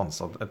ble den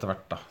stanset etter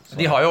hvert da.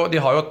 De har jo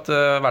et,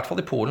 i hvert fall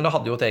i Polen, da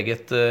hadde jo et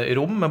eget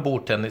rom med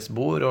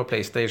bordtennisbord og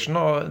Playstation,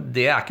 og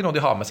det ikke noe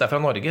de har med seg fra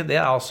Norge. Det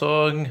altså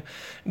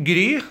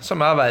Gry, som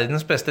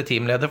verdens beste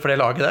teamleder for det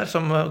laget der,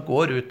 som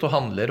går ut og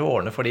handler og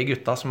ordner for de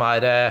gutta som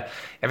jeg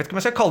vet ikke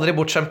om jeg skal kalle de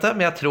bortskjemte,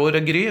 men jeg tror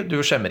Gry,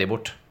 du skjemmer de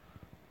bort.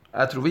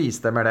 Jeg tror vi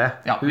istemmer det.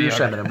 Ja, Hun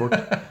skjemmer dem bort.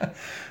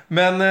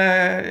 Men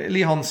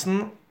Lie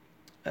Hansen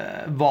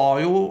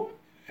var jo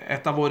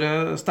et av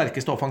våre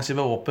sterkeste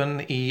offensive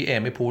våpen i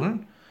EM i Polen.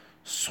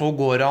 Så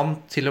går han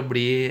til å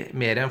bli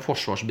mer en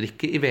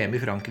forsvarsbrikke i VM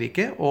i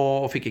Frankrike,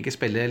 og fikk ikke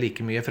spille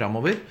like mye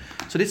fremover.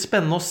 Så litt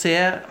spennende å se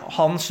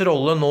hans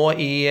rolle nå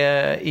i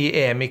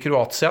EM i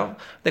Kroatia.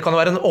 Det kan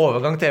jo være en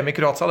overgang til EM i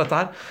Kroatia,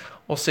 dette her.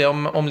 Og se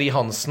om Lie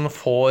Hansen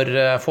får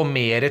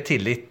mer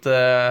tillit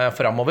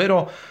fremover.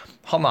 Og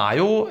han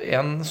jo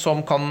en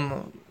som kan...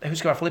 Jeg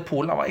husker i hvert fall i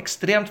Polen, han var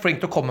ekstremt flink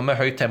til å komme med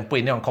høyt tempo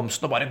inn i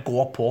ankomsten og bare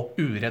gå på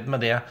uredd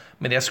med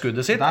det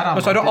skuddet sitt. Der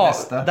men så de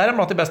beste. Der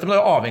blant de beste, men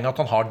det avhengig av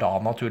at han har da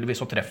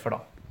naturligvis og treffer da.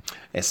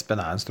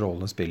 Espen en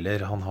strålende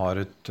spiller. Han har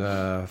et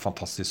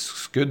fantastisk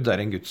skudd. Det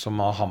en gutt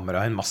som har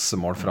hamret en masse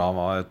mål fra han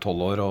var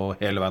 12 år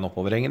og hele veien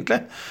oppover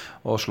egentlig,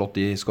 og slått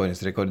de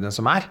skåringsrekordene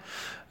som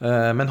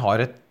men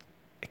har et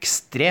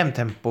ekstremt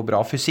tempo, bra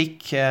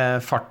fysikk,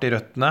 fart i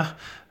røttene,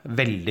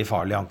 veldig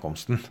farlig i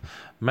ankomsten.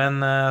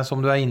 Men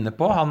som du inne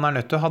på, han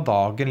nødt til å ha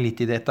dagen litt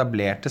i det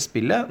etablerte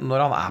spillet.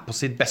 Når han på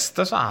sitt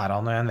beste, så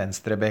han jo en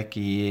venstrebekk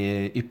i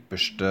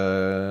ypperste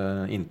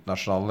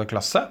internasjonale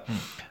klasse.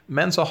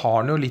 Men så har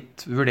han jo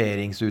litt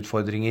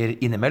vurderingsutfordringer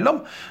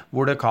innimellom,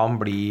 hvor det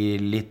kan bli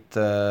litt,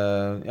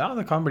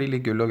 det kan bli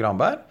litt gull og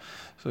granbær.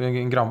 Så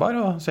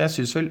jeg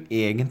synes vel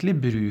egentlig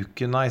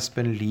bruken av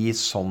Espen Lie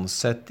sånn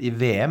sett i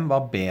VM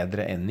var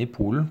bedre enn i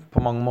Polen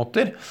på mange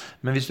måter.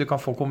 Men hvis du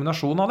kan få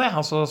kombinasjon av det,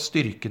 altså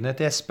styrkene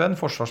til Espen,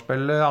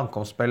 forsvarsspillet,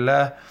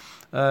 ankomstspillet,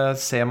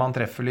 se man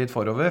treffer litt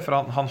forover,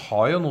 for han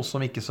har jo noe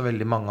som ikke så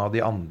veldig mange av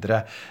de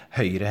andre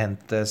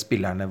høyrehendte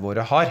spillerne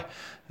våre har,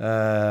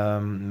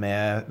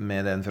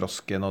 med den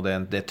frosken og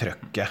det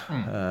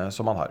trøkket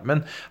som han har.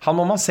 Men han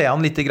må man se han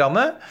litt grann.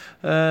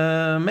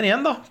 Men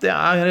igjen da, det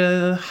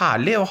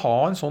herlig å ha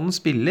en sånn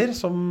spiller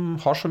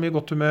som har så mye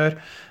godt humør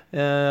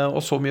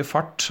og så mye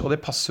fart, og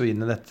det passer jo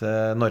inn i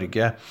dette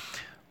Norge.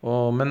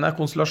 Men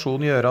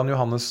konstellasjonen Gøran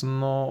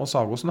Johannessen og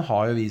Sagosen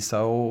har jo vist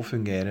seg å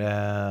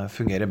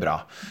fungere bra.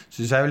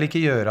 Synes jeg vel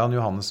ikke Gøran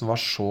Johannessen var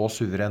så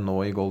suveren nå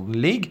i Golden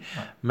League,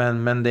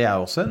 men det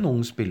også en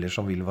ung spiller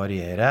som vil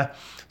variere,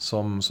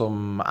 som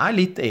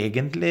litt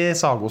egentlig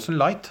Sagosen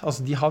light.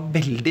 Altså de har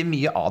veldig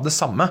mye av det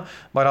samme,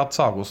 bare at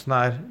Sagosen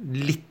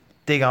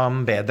litt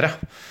grann bedre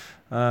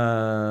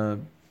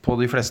på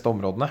de fleste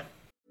områdene.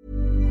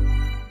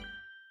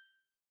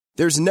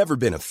 There's never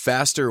been a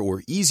faster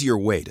or easier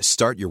way to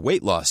start your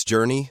weight loss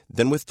journey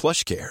than with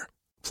PlushCare.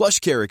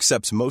 PlushCare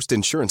accepts most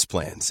insurance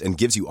plans and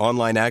gives you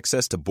online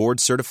access to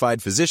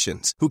board-certified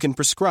physicians who can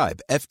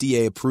prescribe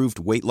FDA-approved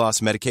weight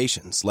loss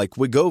medications like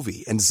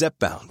Wegovy and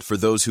Zepbound for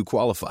those who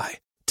qualify.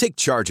 Take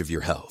charge of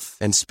your health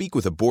and speak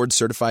with a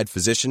board-certified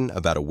physician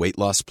about a weight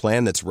loss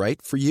plan that's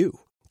right for you.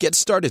 Get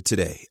started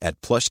today at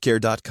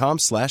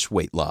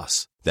plushcare.com/weight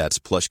loss. That's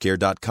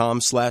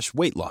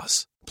plushcare.com/weight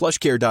loss.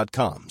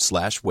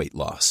 plushcare.com/weight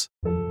loss.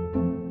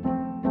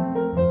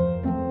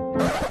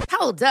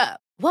 Hold up.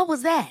 What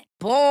was that?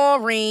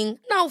 Boring.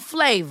 No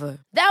flavor.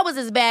 That was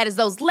as bad as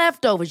those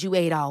leftovers you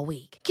ate all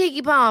week.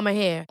 Keke Palmer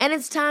here, and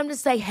it's time to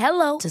say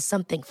hello to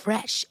something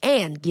fresh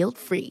and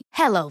guilt-free.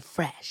 Hello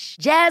Fresh.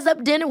 Jazz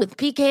up dinner with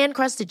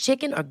pecan-crusted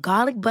chicken or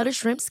garlic butter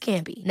shrimp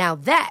scampi. Now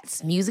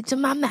that's music to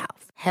my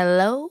mouth.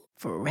 Hello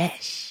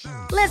Fresh.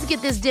 Let's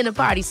get this dinner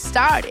party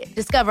started.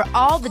 Discover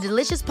all the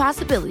delicious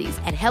possibilities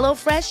at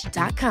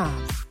HelloFresh.com.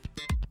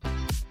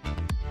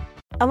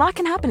 A lot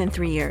can happen in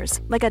 3 years,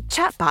 like a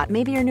chatbot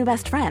may be your new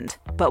best friend.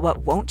 But what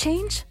won't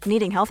change?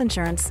 Needing health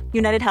insurance.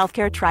 United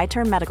Healthcare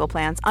Tri-Term Medical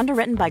Plans,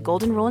 underwritten by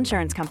Golden Rule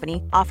Insurance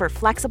Company, offer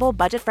flexible,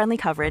 budget-friendly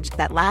coverage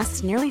that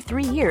lasts nearly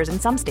 3 years in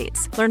some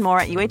states. Learn more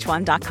at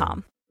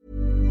uh1.com.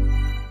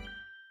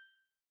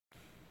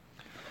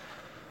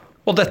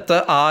 Og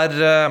dette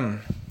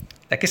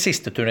det ikke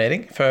siste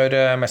turnering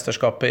før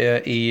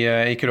mesterskapet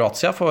i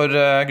Kroatia, for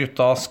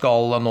gutta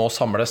skal nå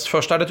samles.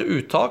 Først det et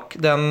uttak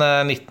den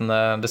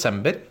 19.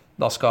 desember.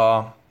 Da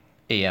skal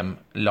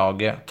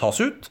EM-laget tas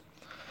ut.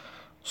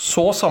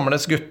 Så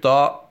samles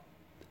gutta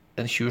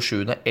den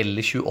 27.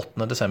 eller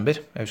 28. desember.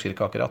 Jeg husker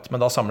ikke akkurat, men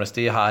da samles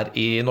de her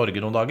i Norge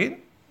noen dager.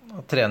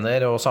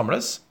 Trener og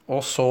samles.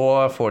 Og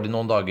så får de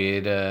noen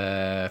dager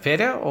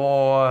ferie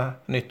og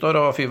nyttår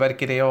og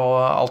fyrverkeri og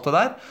alt det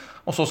der.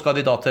 Og så skal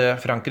de da til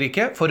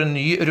Frankrike for en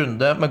ny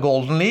runde med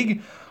Golden League.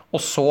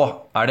 Og så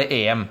det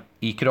EM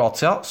i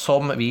Kroatia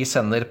som vi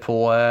sender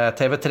på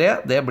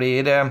TV3. Det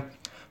blir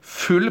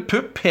full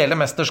pupp hele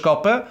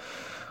mesterskapet.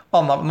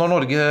 Når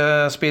Norge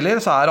spiller,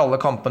 så alle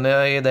kampene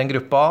i den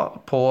gruppa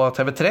på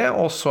TV3,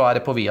 og så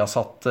det på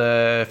Viasat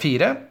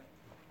 4.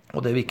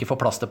 Og det vi ikke får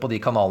plass til på de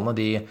kanalene,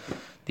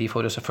 de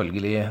får jo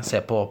selvfølgelig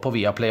se på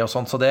Viaplay og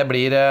sånt. Så det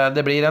blir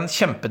en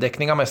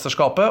kjempedekning av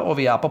mesterskapet, og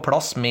vi på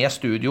plass med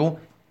studio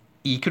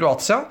i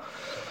Kroatia.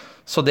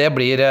 Så det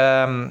blir,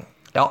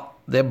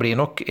 det blir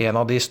nok en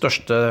av de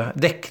største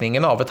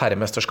dekningene av et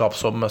herremesterskap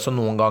som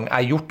noen gang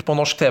gjort på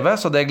norsk TV,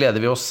 så det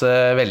gleder vi oss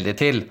veldig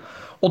til.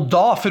 Og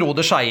da,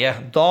 Frode Skeie,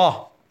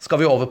 da skal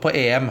vi over på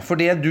EM, for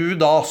det du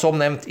da, som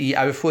nevnt i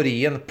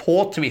euforien på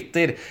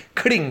Twitter,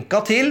 klinka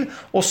til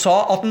og sa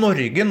at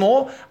Norge nå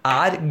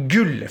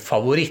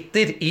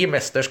gullfavoritter i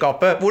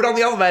mesterskapet.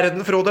 Hvordan i all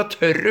verden, Frode,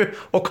 tør du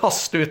å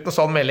kaste ut en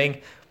sånn melding?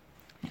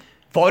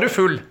 Var du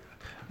full?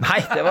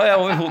 Nei, det var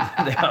jeg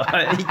overhodet. Det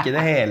var ikke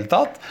det hele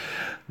tatt.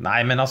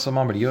 Nei, men altså,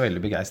 man blir jo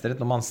veldig begeistret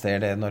når man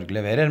ser det Norge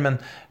leverer, men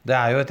det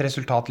jo et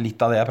resultat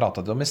litt av det jeg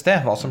pratet om i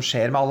sted, hva som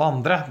skjer med alle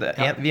andre.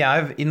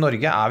 I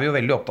Norge vi jo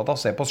veldig opptatt av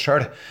å se på oss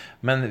selv,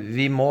 men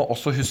vi må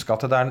også huske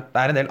at det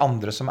en del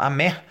andre som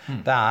med.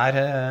 Det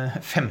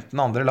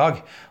 15 andre lag,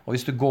 og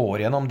hvis du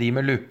går gjennom de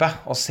med lupe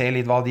og ser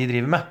litt hva de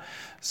driver med,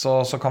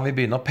 så kan vi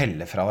begynne å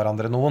pelle fra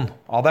hverandre noen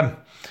av dem.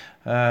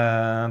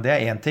 Det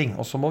en ting,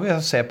 og så må vi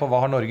se på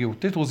hva har Norge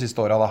gjort de 2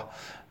 siste årene da.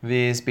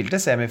 Vi spilte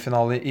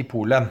semifinale i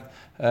Polen.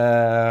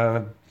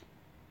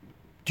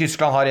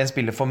 Tyskland har en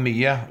spiller for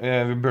mye.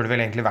 Vi burde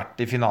vel egentlig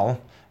vært i finalen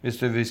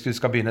hvis du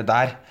skal begynne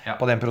der,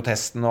 på den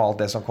protesten og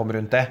alt det som kommer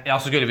rundt det. Ja,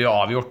 så skulle vi jo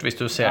avgjort hvis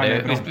du ser det.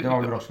 Det var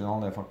vel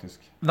bronsefinalen det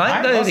faktisk.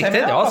 Nei, det riktig.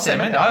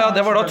 Ja,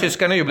 det var da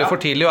tyskerne jubler for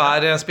tidlig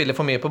og spiller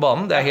for mye på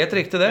banen. Det helt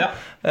riktig det.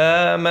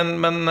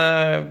 Men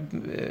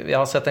jeg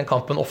har sett den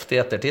kampen ofte i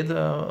ettertid.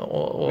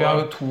 Og vi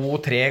har jo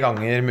 2-3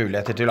 ganger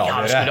muligheter til å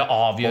avgjøre. Ja, vi skulle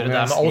avgjøre det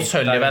med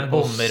O'Sullivan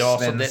bommer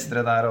og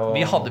venstre der og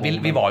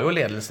vi var jo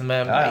ledelsen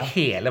med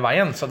hele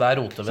veien, så der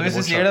roter vi det bort. Så hvis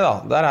vi sier det da,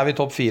 der vi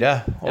topp 4,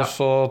 og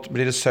så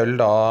blir det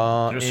sølv da.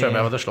 Jeg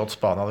hadde slått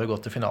Spania hadde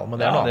gått til finalen, men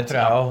det noe annet. Det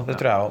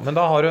tror jeg også. Men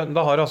da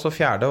har du altså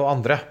 4.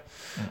 og 2.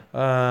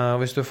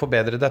 Hvis du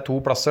forbedrer deg 2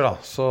 plasser da,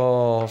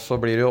 så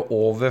blir det jo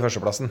over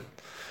førsteplassen.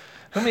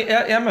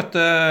 Jeg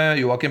møtte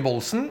Joachim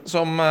Boldsen,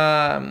 som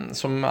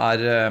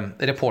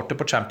reporter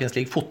på Champions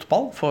League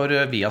fotball for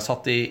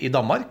Viasat i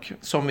Danmark,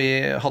 som vi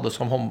hadde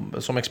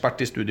som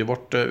ekspert i studiet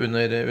vårt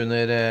under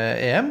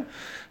EM.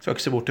 Så jeg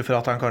ikke se bort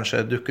ifra at han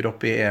kanskje dukker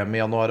opp i EM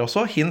i januar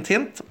også. Hint,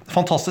 hint.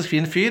 Fantastisk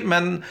fin fyr,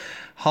 men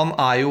han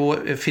jo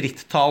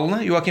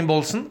frittalende, Joachim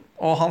Boldsen,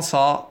 og han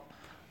sa,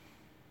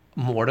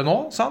 målet nå,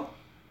 sa han,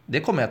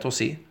 det kommer jeg til å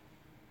si.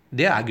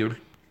 Det gull.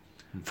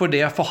 For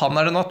han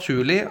det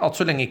naturlig at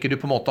så lenge ikke du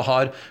på en måte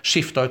har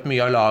skiftet ut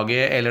mye av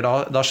laget, eller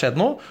det har skjedd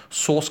noe,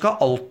 så skal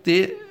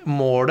alltid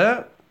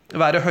målet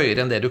være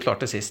høyere enn det du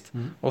klarte sist.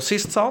 Og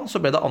sist, sa han,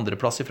 så ble det 2.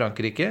 plass i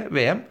Frankrike,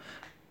 VM.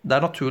 Det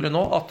naturlig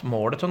nå at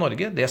målet til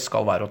Norge, det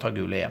skal være å ta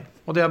gull i EM.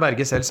 Og det har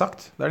Berge selv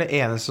sagt. Det det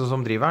eneste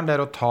som driver han, det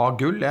å ta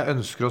gull. Jeg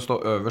ønsker å stå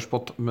øverst på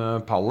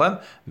pallen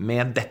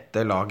med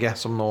dette laget,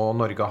 som nå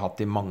Norge har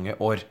hatt i mange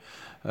år.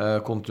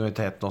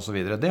 Kontinuiteten og så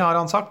videre. Det har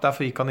han sagt,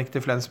 derfor gikk han ikke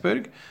til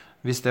Flensburg.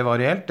 Hvis det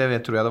var reelt,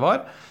 det tror jeg det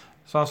var.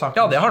 Så han sagt,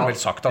 det har han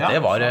vel sagt at det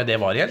var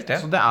reelt,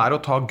 det. Så det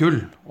å ta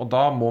gull, og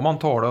da må man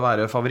tåle å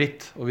være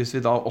favoritt. Og hvis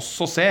vi da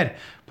også ser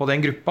på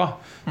den gruppa,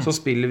 så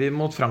spiller vi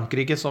mot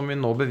Frankrike, som vi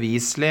nå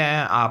beviselig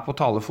på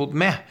talefot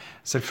med.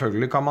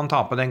 Selvfølgelig kan man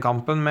tape den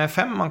kampen med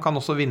 5, man kan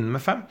også vinne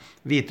med 5.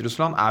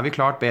 Hviterussland vi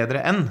klart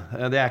bedre enn.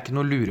 Det ikke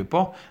noe å lure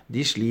på.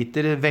 De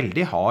sliter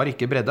veldig, har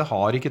ikke bredde,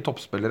 har ikke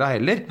toppspillere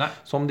heller,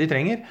 som de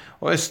trenger.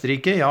 Og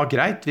Østerrike, ja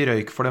greit, vi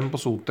røyk for dem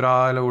på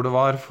Sotra, eller hvor det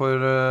var, for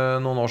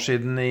noen år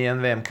siden i en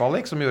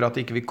VM-kvalik, som gjorde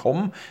at ikke vi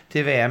kom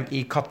til VM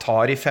i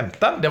Qatar i 5.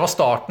 Det var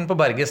starten på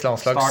Berges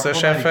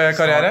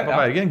landslagssjefkarriere. På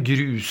Bergen,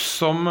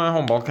 grusom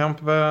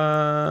håndballkamp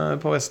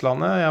på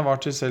Vestlandet. Jeg var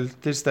selv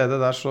til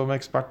stede der som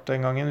ekspert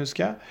den gangen,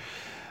 husker jeg.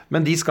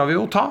 Men de skal vi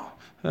jo ta.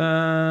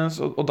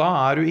 Og da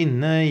du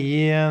inne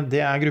i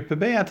det gruppe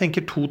B. Jeg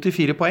tenker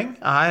 2-4 poeng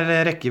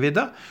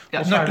rekkevidde.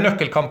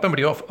 Nøkkelkampen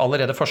blir jo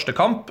allerede første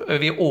kamp.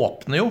 Vi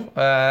åpner jo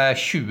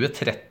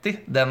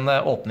 2030 den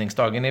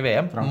åpningsdagen i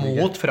VM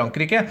mot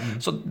Frankrike.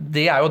 Så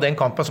det jo den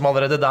kampen som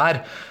allerede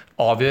der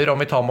avgjør om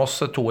vi tar med oss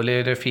 2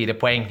 eller 4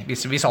 poeng,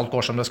 hvis alt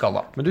går som det skal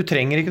da. Men du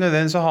trenger ikke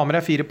nødvendigvis å ha med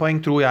deg 4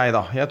 poeng, tror jeg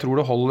da. Jeg tror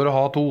det holder å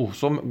ha 2.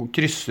 Så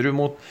krysser du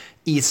mot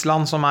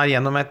Island, som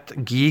gjennom et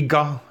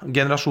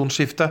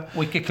giga-generasjonsskifte.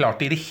 Og ikke klart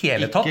det i det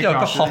hele tatt. De har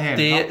ikke hatt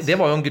det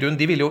var jo en grunn.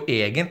 De ville jo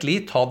egentlig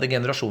ta det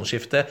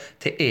generasjonsskiftet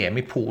til EM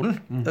i Polen.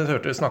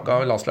 Jeg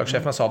snakket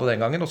landslagssjefen, sa det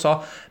den gangen, og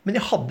sa, men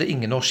jeg hadde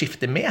ingen å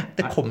skifte med.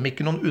 Det kom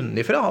ikke noen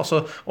unnifra.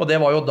 Altså, og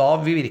det var jo da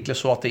vi virkelig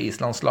så at det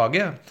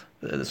Islandslaget,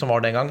 som var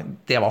den gang,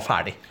 det var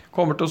ferdig.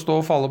 Kommer til å stå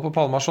og falle på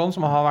Palmarsson,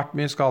 som har vært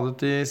mye skadet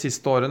de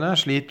siste årene.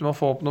 Sliter med å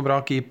få opp noen bra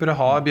keepere.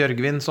 Har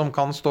Bjørgvin som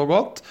kan stå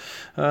godt.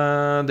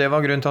 Det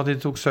var grunnen til at de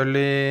tok sølv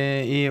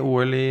i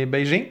OL i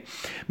Beijing.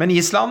 Men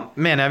Island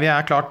mener jeg vi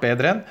klart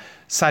bedre enn.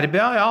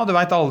 Serbia, ja, du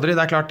vet aldri.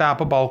 Det klart det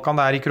på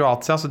Balkan, det i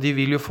Kroatia, så de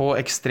vil jo få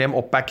ekstrem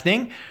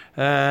oppbacking.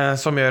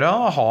 som gjør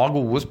å ha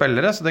gode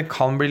spillere, så det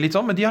kan bli litt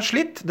sånn, men de har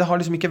slitt. Det har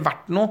liksom ikke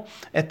vært noe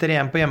etter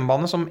EM på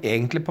hjemmebane som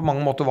egentlig på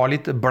mange måter var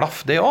litt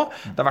blaff det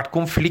også. Det har vært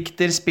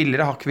konflikter,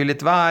 spillere har ikke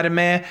villet være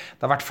med,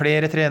 det har vært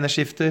flere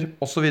trenerskifter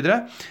og så videre.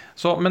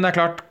 Men det er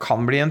klart,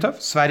 kan bli en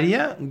tøff.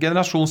 Sverige,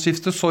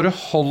 generasjonsskifte, så det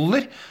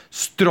holder.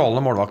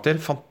 Strålende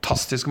målvakter,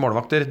 fantastiske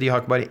målvakter. De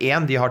har ikke bare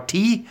 1, de har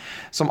 10,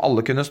 som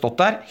alle kunne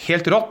stått der.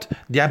 Helt rått.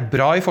 De er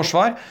bra i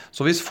forsvar,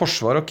 så hvis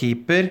forsvar og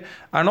keeper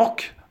er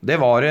nok, det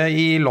var det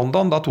i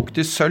London, da tok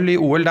de sølv i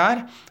OL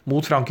der,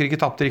 mot Frankrike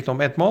tappte riktig om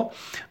 1 mål,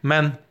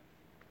 men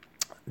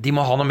de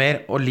må ha noe mer,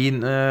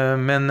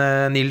 men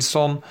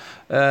Nilsson,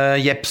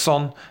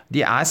 Jeppson,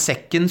 de er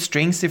second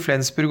strings i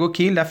Flensburg og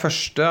Kiel, det er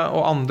første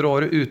og andre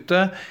året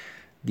ute,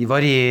 de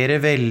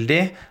varierer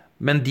veldig,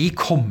 men de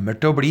kommer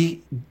til å bli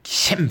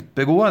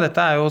kjempegode.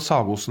 Dette er jo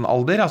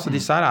Sagosen-alder, altså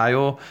disse her er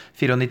jo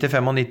 94,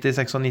 95,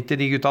 96,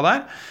 de gutta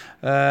der.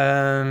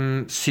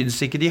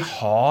 Syns ikke de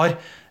har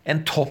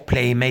en topp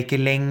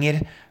playmaker lenger,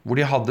 hvor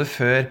de hadde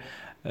før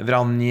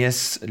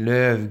Vranjes,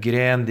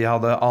 Løvgren, de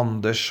hadde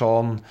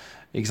Andersson,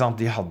 ikke sant?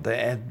 De hadde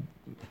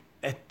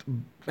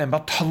en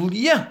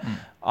batalje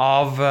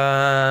av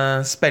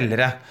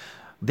spillere.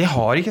 Det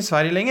har ikke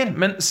Sverige lenger,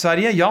 men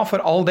Sverige, ja,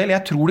 for all del,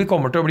 jeg tror de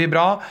kommer til å bli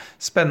bra.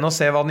 Spennende å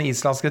se hva den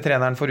islandske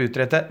treneren får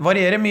utrette.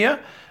 Varierer mye,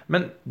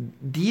 men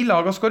de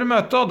lagene skal du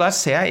møte, og der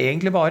ser jeg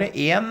egentlig bare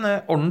en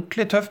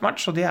ordentlig tøff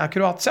match, og det er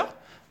Kroatia.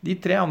 De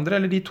 3 andre,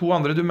 eller de 2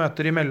 andre du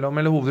møter i mellom-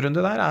 eller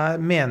hovedrunde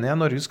der, mener jeg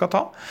Norge skal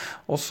ta.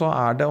 Og så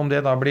det, om det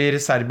da blir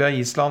Serbia,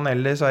 Island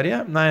eller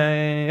Sverige,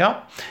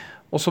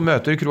 og så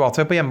møter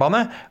Kroatia på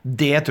hjemmebane,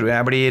 det tror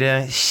jeg blir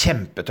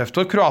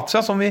kjempetøft. Og Kroatia,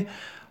 som vi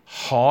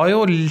har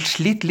jo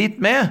slitt litt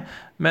med,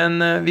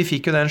 men vi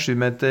fikk jo den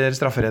 7-meter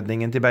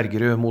strafferedningen til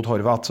Bergerud mot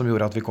Horvath, som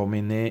gjorde at vi kom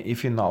inn i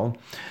finalen.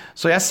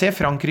 Så jeg ser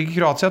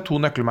Frankrike-Kroatia, 2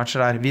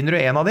 nøkkelmatcher der. Vinner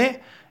du en av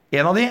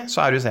de,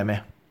 så du i semi.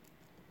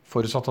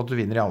 Forutsatt at du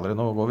vinner i alle,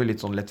 nå går vi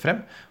litt sånn lett frem,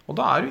 og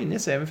da du inne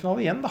i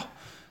semifinale igjen da.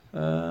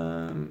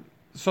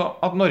 Så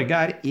at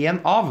Norge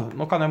 1 av,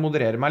 nå kan jeg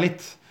moderere meg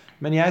litt,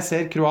 men jeg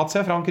ser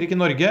Kroatia, Frankrike,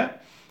 Norge,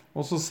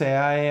 og så ser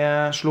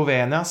jeg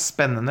Slovenia,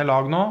 spennende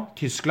lag nå,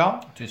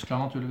 Tyskland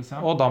naturligvis, ja.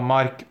 Og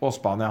Danmark og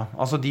Spania.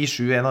 Altså de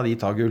 7, en av de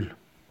tar gull.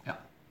 Ja.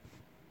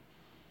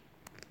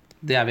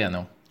 Det vi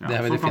enige om.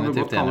 Det vi så kan du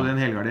godt kalle det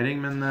en helgardering,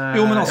 men,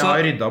 men altså, jeg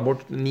har ryddet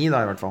bort 9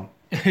 da i hvert fall.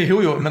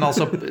 Jo, men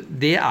altså,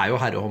 det jo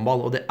herrehåndball,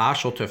 og det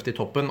så tøft i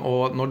toppen,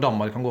 og når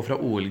Danmark kan gå fra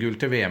OL-gull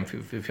til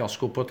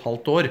VM-fiasko på et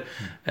halvt år,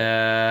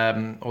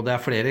 og det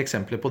flere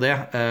eksempler på det,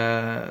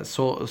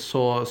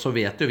 så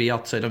vet jo vi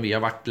at selv om vi har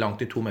vært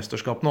langt i 2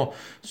 mesterskap nå,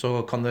 så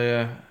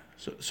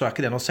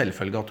ikke det noe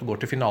selvfølge at du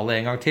går til finale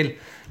en gang til.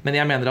 Men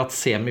jeg mener at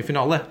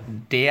semifinale,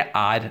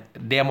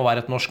 det må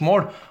være et norsk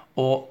mål,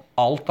 og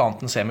alt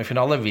annet enn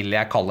semifinale vil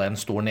jeg kalle en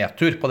stor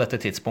nedtur på dette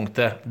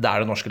tidspunktet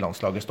der det norske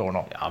landslaget står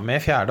nå. Ja,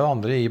 med 4.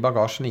 og 2. i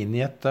bagasjen inn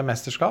i et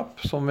mesterskap,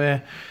 som vi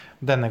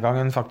denne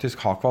gangen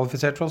faktisk har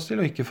kvalifisert for oss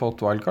til, og ikke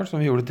fått wildcard,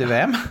 som vi gjorde til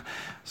VM,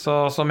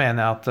 så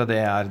mener jeg at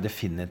det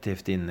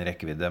definitivt innen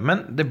rekkevidde.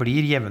 Men det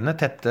blir jevne,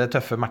 tette,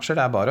 tøffe matcher.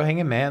 Det bare å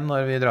henge med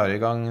når vi drar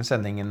i gang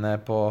sendingene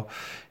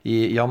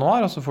i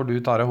januar, og så får du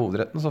ta deg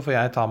hovedretten, så får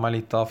jeg ta meg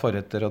litt av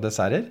forretter og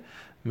desserter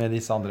med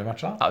disse andre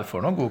matchene. Ja, vi får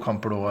noen gode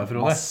kamper da,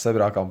 Frode. Masse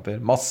bra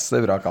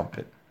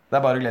kamper. Det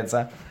bare å glede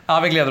seg. Ja,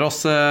 vi gleder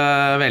oss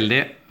veldig.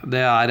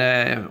 Det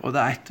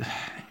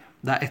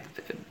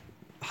et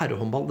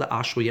herrehåndball, det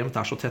så jevnt,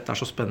 det så tett, det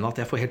så spennende at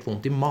jeg får helt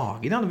vondt i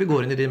magen når vi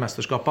går inn i de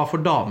mesterskapene.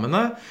 For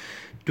damene,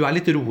 du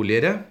litt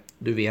roligere,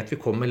 du vet vi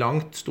kommer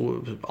langt,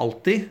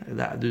 alltid.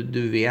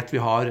 Du vet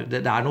vi har,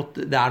 det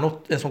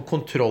en sånn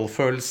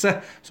kontrollfølelse,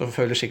 så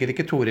føler sikkert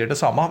ikke Tore det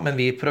samme, men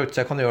vi prøver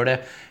ikke kan gjøre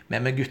det.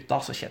 Men med gutta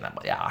så kjenner jeg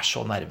bare, jeg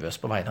så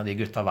nervøs på vegne av de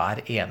gutta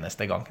hver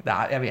eneste gang.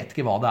 Jeg vet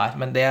ikke hva det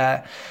men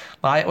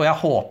og jeg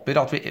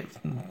håper at vi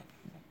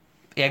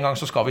en gang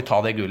så skal vi ta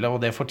det gullet, og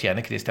det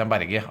fortjener Christian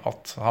Berge,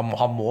 at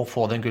han må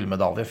få den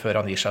gullmedalje før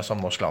han gir seg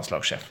som norsk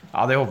landslagssjef.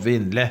 Ja, det håper vi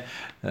inderlig.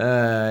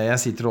 Jeg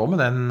sitter også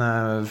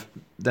med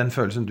den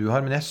følelsen du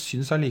har, men jeg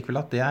synes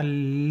allikevel at det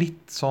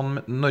litt sånn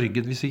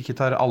Norge, hvis vi ikke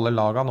tar alle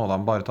lagene nå, da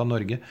bare tar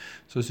Norge,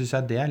 så synes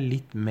jeg det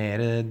litt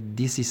mer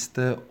de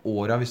siste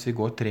årene, hvis vi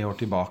går 3 år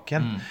tilbake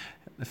igjen.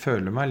 Jeg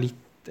føler meg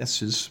litt, jeg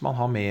synes man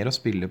har mer å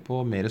spille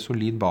på, mer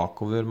solid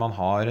bakover, man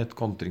har et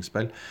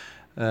kontringsspill.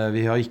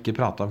 Vi har ikke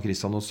pratet om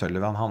Christian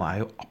O'Sullivan. Han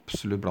jo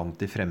absolutt blant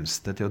de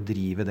fremste til å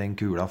drive den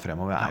kula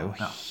fremover. Jo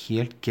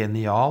helt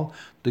genial.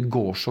 Det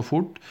går så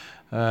fort.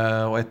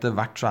 Og etter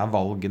hvert så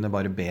valgene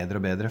bare bedre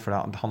og bedre, for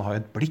han har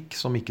et blikk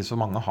som ikke så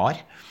mange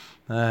har.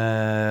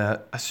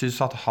 Jeg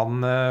synes at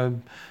han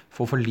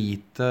får for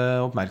lite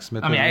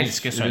oppmerksomhet. Men jeg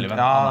elsker Sullivan.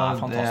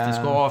 Han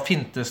fantastisk og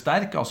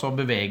fintesterk, altså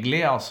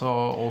bevegelig,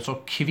 og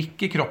så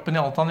kvikk i kroppen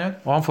i alt han gjør.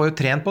 Og han får jo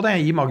trent på det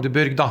i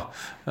Magdeburg da.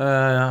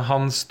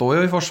 Han står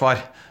jo i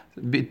forsvar.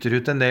 Bytter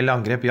ut en del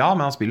angrep, ja,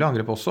 men han spiller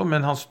angrep også,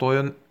 men han står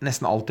jo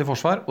nesten alltid i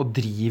forsvar og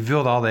driver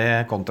jo da det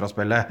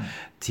kontraspillet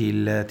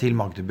til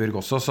Magdeburg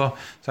også, så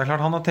det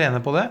klart han har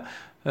trenet på det,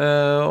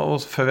 og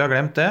før vi har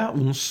glemt det,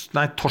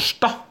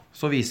 torsdag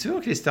så viser vi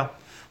jo Christian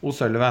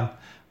O'Sullivan,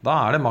 Da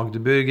det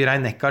Magdeburg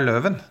Reinekka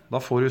Løven. Da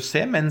får du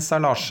se Mensa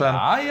Larsen.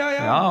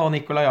 Ja, og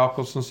Nikolai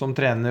Jakobsen som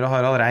trener, og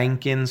Harald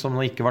Reinkin som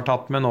nå ikke var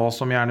tatt med nå,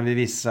 som gjerne vil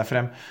vise seg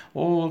frem.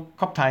 Og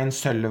kaptein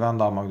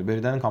Søllevan da, Magdeburg.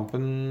 Den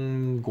kampen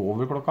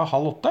går vel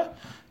 7:30,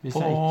 hvis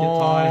jeg ikke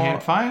tar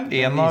helt feil.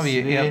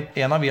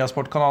 En av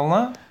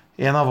Viasport-kanalene.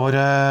 På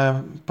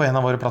en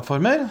av våre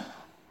plattformer.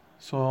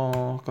 Så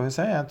skal vi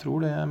se, jeg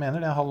mener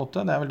det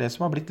 7:30. Det vel det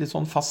som har blitt litt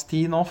sånn fast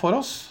tid nå for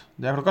oss.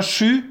 Det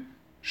 7:00.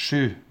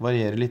 7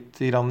 varierer litt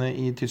i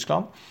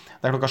Tyskland.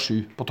 Det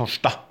 7:00 på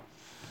torsdag.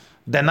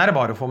 Den det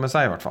bare å få med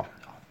seg i hvert fall.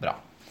 Ja, bra.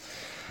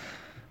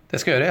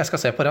 Det skal jeg gjøre, jeg skal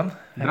se på den.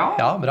 Bra.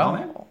 Ja, bra.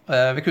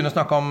 Vi kunne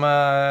snakke om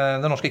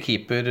det norske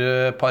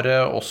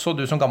keeperparet også.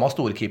 Du som gammel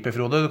storkeeper,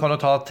 Frode, du kan jo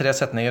ta 3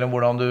 setninger om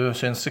hvordan du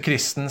synes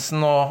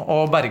Christensen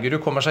og Bergerud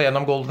kommer seg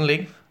gjennom Golden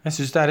League. Jeg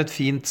synes det et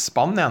fint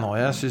spann nå.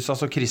 Jeg synes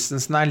altså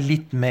Christensen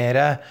litt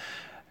mer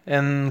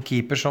en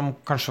keeper som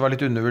kanskje var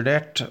litt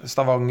undervurdert.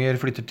 Stavanger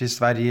flytter til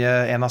Sverige,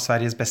 en av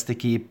Sveriges beste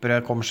keepere,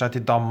 kommer seg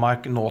til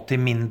Danmark, nå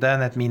til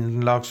Minden, et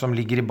Minden-lag som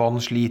ligger i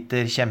bånn,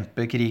 sliter,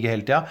 kjemper, kriger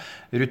hele tiden.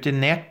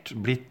 Rutinert,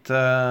 blitt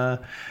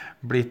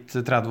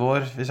 30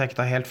 år, hvis jeg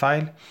ikke tar helt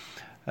feil.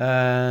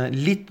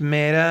 Litt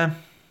mer...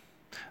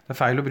 Det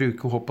feil å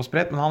bruke hopp og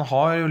sprett, men han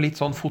har jo litt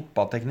sånn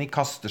fotballteknikk,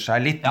 kaster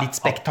seg litt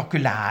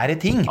spektakulære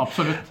ting.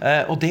 Absolutt.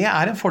 Og det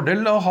en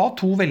fordel å ha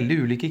 2 veldig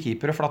ulike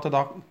keepere, for at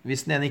da,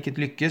 hvis den ene ikke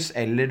lykkes,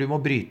 eller du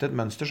må bryte et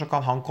mønster, så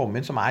kan han komme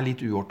inn som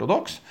litt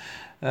uortodoks,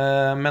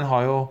 men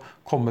har jo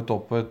kommet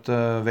opp på et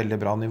veldig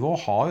bra nivå,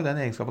 har jo den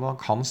egenskapen at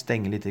han kan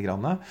stenge litt i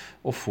grann,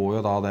 og får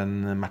jo da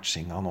den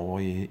matchinga nå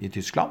i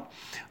Tyskland.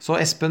 Så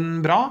Espen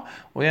bra,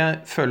 og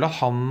jeg føler at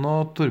han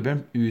og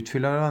Torbjørn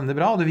utfyller hverandre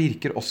bra, og det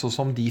virker også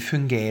som de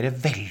fungerer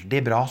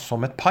veldig bra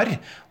som et par,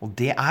 og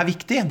det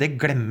viktig, det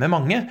glemmer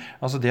mange.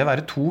 Altså det å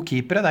være 2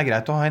 keepere, det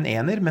greit å ha en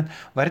ener, men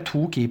å være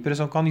 2 keepere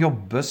som kan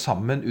jobbe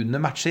sammen under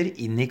matcher,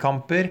 inn i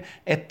kamper,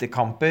 etter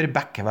kamper,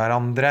 backe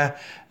hverandre,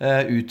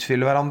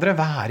 utfylle hverandre,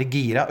 være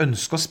gira,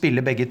 ønske å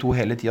spille begge 2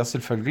 hele tiden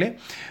selvfølgelig.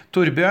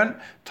 Torbjørn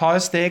tar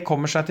et steg,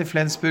 kommer seg til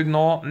Flensburg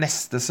nå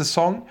neste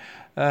sesong,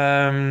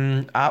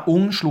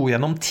 ung, slo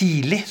gjennom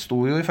tidlig, sto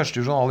jo i første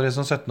divisjon allerede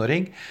som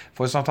 17-åring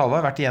for St.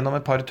 Halvard, vært igjennom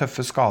et par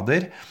tøffe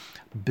skader,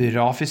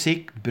 bra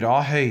fysikk, bra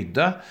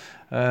høyde,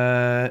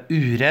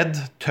 uredd,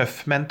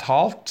 tøff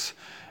mentalt,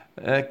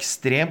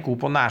 ekstremt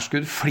god på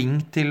nærskudd,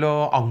 flink til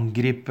å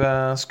angripe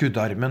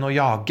skuddarmen og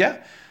jage,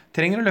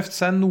 trenger å løfte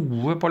seg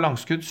noe på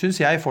langskudd, synes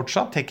jeg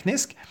fortsatt,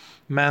 teknisk,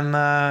 men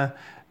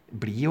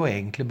blir jo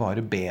egentlig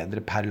bare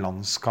bedre per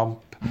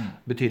landskamp.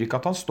 Betyr ikke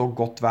at han står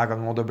godt hver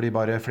gang, og det blir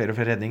bare flere og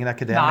flere redninger. Det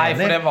ikke det jeg mener. Nei,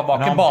 for det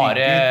var ikke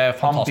bare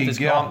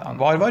fantastisk.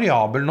 Han var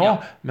variabel nå,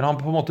 men han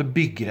på en måte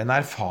bygger en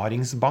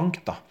erfaringsbank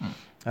da.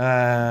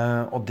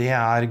 Og det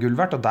gull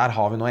verdt, og der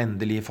har vi nå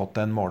endelig fått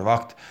en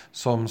målvakt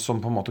som på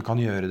en måte kan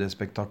gjøre det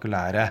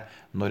spektakulære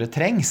når det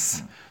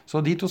trengs.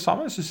 Så de 2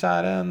 sammen synes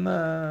jeg en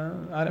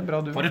bra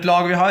duo.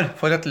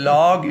 For et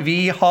lag vi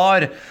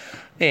har!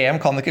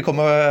 EM kan ikke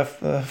komme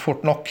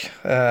fort nok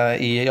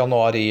i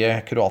januar i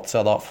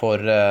Kroatia da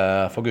for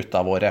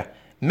gutta våre.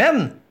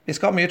 Men vi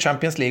skal ha mye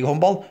Champions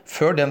League-håndball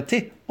før den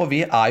tid, og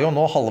vi jo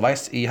nå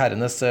halvveis i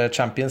herrenes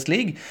Champions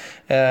League.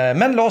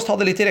 Men la oss ta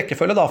det litt i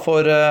rekkefølge da,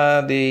 for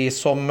de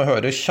som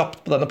hører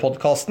kjapt på denne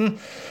podcasten,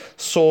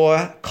 så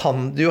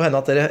kan det jo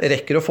hende at dere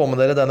rekker å få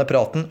med dere denne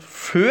praten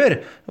før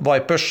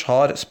Vipers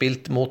har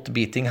spilt mot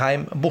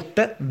Bietigheim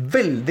borte.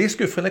 Veldig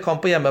skuffende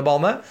kamp på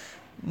hjemmebane.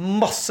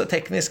 Masse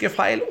tekniske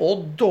feil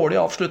og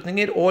dårlige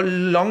avslutninger, og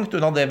langt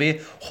unna det vi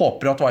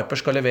håper at Vipers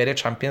skal levere i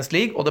Champions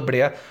League, og det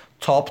ble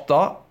tapt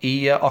da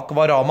i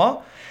Aquarama.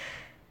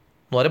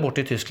 Nå det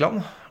borte i Tyskland,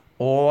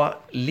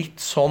 og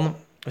litt sånn,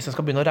 hvis jeg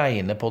skal begynne å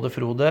regne på det,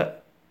 Frode,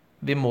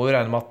 vi må jo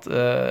regne med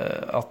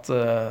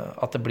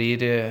at det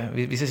blir,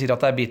 hvis jeg sier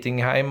at det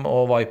Bietigheim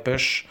og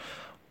Vipers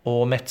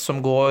og Met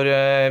som går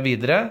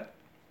videre,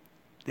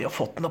 de har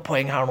fått noen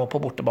poeng her nå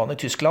på bortebane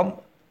i Tyskland,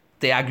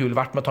 det gull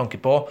verdt med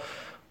tanke på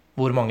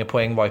hvor mange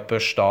poeng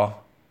Vipers da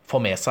får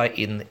med seg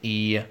inn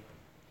i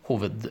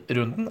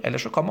hovedrunden,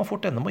 eller så kan man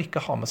fort ende med å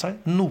ikke ha med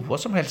seg noe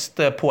som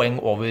helst poeng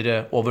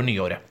over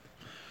nyåret.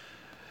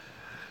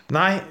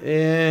 Nei,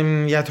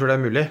 jeg tror det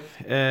mulig.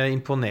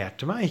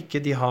 Imponerte meg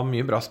ikke. De har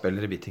mye bra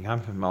spillere i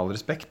Bietigheim, med all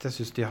respekt. Jeg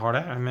synes de har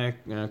det.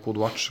 Med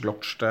Kodvarts,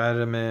 Glotsch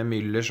der, med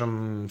Müller, som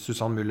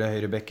Susanne Müller,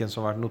 høyrebekken,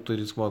 som har vært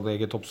notorisk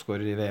målege,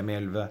 toppskårer i VM i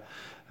 11,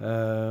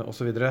 og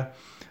så videre.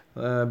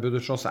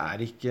 Budursjås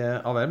ikke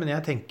av hver, men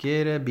jeg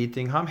tenker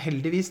Bietigheim,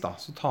 heldigvis da,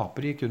 så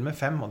taper de kun med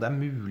 5, og det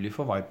mulig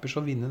for Vipers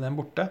å vinne den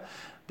borte.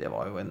 Det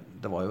var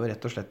jo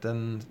rett og slett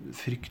en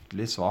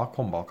fryktelig svak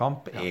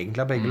håndballkamp,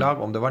 egentlig av begge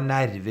lag, om det var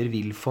nerver,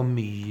 vil for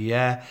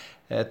mye,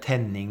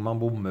 tenning man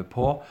bommer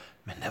på,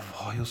 men det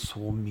var jo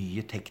så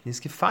mye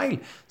tekniske feil,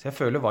 så jeg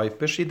føler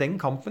Vipers i den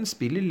kampen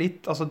spiller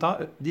litt, altså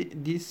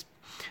de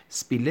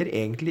spiller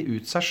egentlig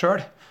ut seg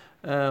selv,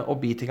 og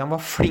Bietigheim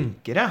var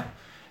flinkere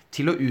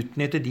til å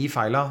utnytte de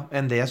feila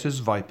enn det jeg synes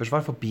Vipers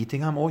var, for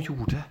Bietigheim også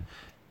gjorde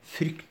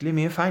fryktelig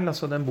mye feil.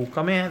 Altså, den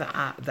boka mi,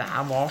 det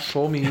var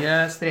så mye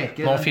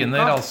streker. Nå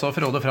finner altså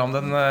Frode fram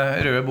den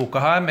røde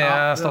boka her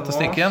med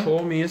statistikken. Det var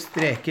så mye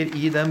streker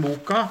i den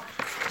boka.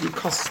 De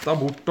kastet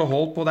bort og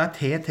holdt på. Det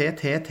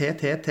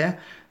T.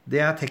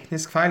 Det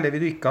teknisk feil. Det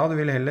vil du ikke ha. Du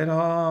vil heller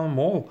ha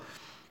mål.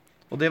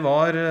 Og det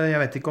var, jeg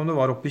vet ikke om det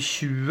var oppe i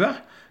 20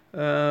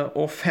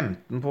 og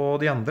 15 på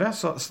de andre.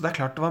 Så det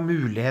klart det var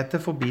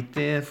muligheter for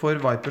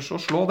Vipers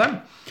å slå dem.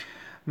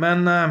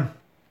 Men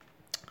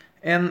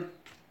en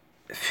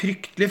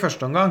fryktelig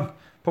førsteomgang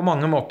på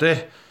mange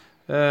måter.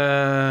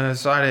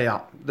 Så det,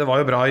 det var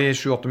jo bra i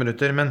 7-8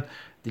 minutter, men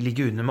de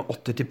ligger under med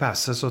 8 til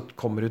pause, så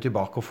kommer du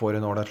tilbake og får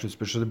en ålreit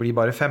sluttspurt, så det blir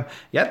bare 5.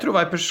 Jeg tror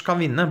Vipers kan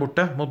vinne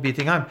borte mot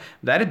Beatingham.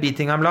 Det et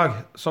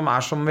Beatingham-lag som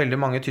som veldig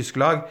mange tyske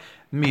lag,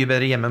 mye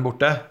bedre hjemme enn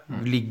borte.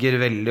 Ligger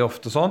veldig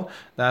ofte sånn.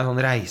 Det en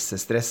sånn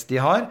reisestress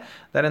de har.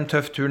 Det en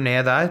tøff tur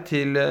ned der,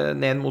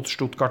 ned mot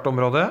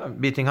Stuttgart-området,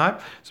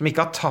 Beatingham, som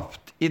ikke har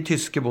tapt i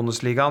tyske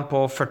Bundesligaen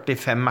på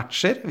 45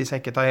 matcher, hvis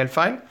jeg ikke tar helt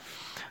feil.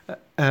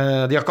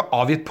 De har ikke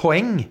avgitt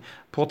poeng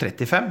på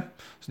 35,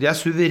 så de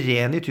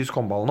suverene i tysk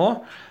håndball nå.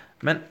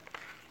 Men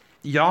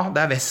ja,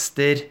 det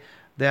Wester,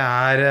 det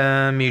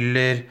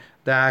Müller,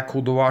 det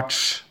Kodovac,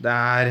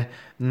 det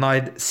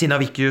Naid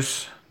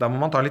Sinavicius. Da må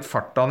man ta litt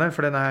fart, Daniel,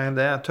 for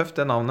det tøft,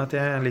 det navnet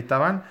til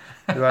Litauen.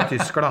 Du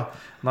tysker da,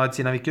 Naid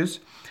Sinavicius.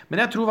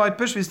 Men jeg tror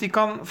Vipers, hvis de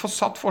kan få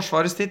satt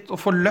forsvaret sitt og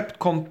få løpt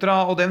kontra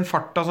og den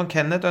farta som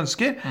Kenneth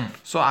ønsker,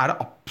 så det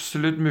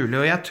absolutt mulig.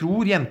 Og jeg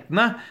tror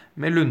jentene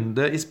med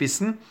Lunde i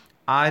spissen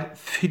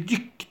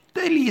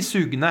fryktelig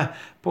sugne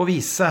på å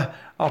vise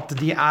at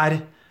de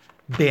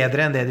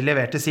bedre enn det de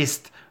leverte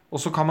sist.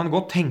 Og så kan man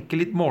godt tenke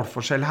litt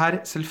målforskjell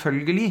her,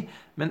 selvfølgelig,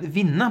 men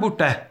vinne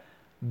borte,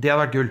 det har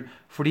vært gull.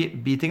 Fordi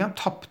Beatingham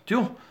tappte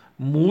jo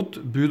mot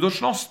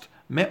Budorsnost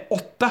med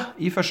 8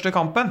 i første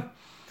kampen.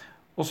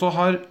 Og så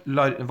har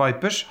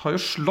Vipers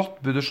jo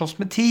slått Budorsnost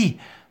med 10.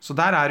 Så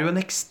der jo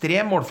en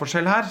ekstrem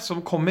målforskjell her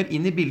som kommer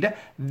inn i bildet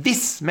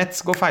hvis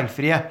Metz går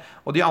feilfrie,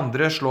 og de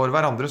andre slår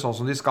hverandre sånn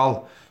som de skal.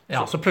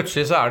 Ja, så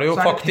plutselig så det jo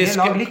faktisk,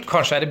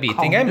 kanskje det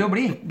Beatingham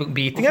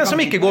som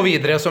ikke går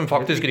videre, som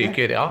faktisk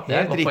ryker. Ja, det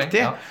helt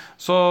riktig. Ja.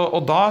 Så,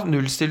 og da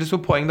nullstilles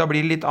jo poeng, da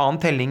blir det litt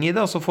annen telling i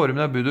det, og så får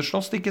du med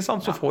Budorsnost, ikke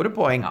sant? Så får du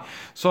poeng. Ja.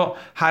 Så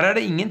her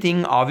det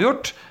ingenting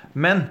avgjort,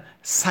 men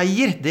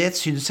seier, det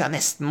synes jeg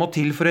nesten må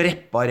til for å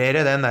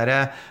reparere den der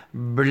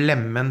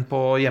blemmen på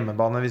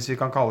hjemmebane, hvis vi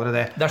kan kalle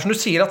det. Det som du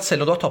sier, at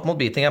selv om du har tapt mot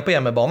Beatingham på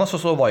hjemmebane,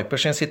 så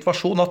Vipers sin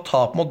situasjon, at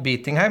tap mot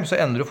Beatingham, så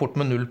ender du fort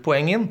med 0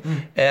 poeng inn.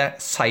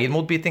 Seier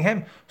mot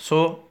Beatingham,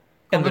 så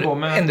ender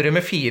du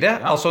med 4.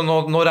 Ja. Altså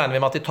nå regner vi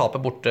med at de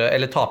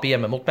taper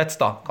hjemme mot Metz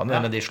da. Kan du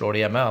hende de slår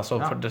det hjemme,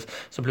 altså,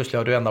 så plutselig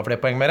har du enda flere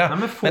poeng mer.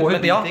 Men får du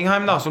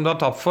Beatingham da, som du har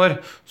tapt for,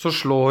 så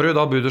slår du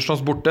da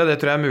Budorsnost borte. Det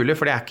tror jeg mulig,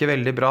 for det ikke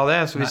veldig bra det.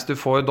 Så hvis du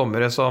får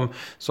dommere som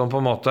på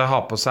en måte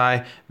har på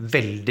seg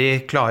veldig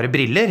klare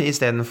briller, i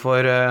stedet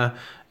for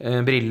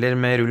briller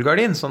med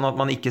rullgardin, sånn at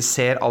man ikke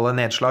ser alle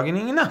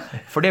nedslagningene.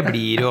 For det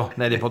blir jo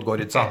nede i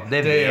Podgorica.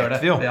 Det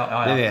vet vi jo.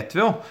 Det vet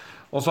vi jo.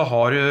 Og så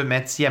har du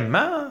Metz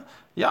hjemme.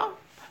 Ja,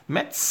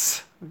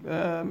 Metz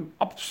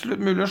absolutt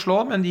mulig å slå,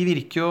 men de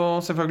virker jo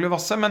selvfølgelig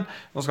vasse, men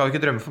nå skal vi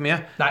ikke drømme for mye.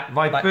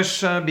 Vipers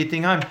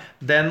Beatingham,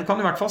 den kan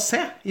du i hvert fall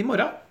se i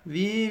morgen.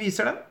 Vi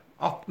viser den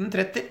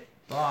 18:30.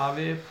 Da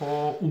vi på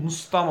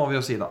onsdag, må vi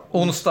jo si da.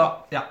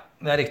 Onsdag, ja,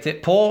 det riktig.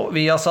 På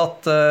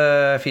Viasat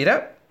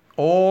 4.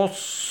 Og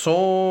så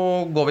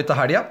går vi til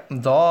helga.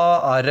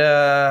 Da det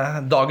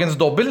dagens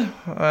dobbel.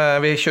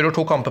 Vi kjører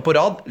 2 kamper på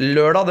rad.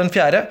 Lørdag den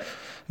 4.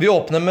 Vi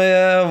åpner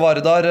med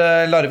Vardar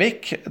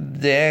Larvik.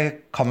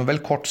 Det kan vi vel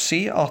kort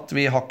si at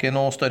vi har ikke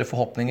noen større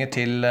forhåpninger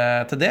til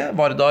det.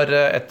 Vardar,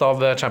 et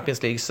av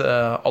Champions Leagues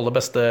aller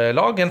beste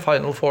lag, en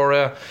Final Four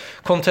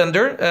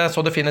contender,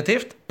 så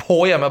definitivt.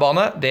 På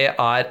hjemmebane, det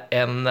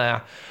en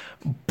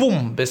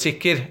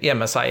bombesikker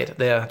hjemmeseier,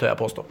 det tør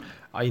jeg påstå.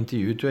 Jeg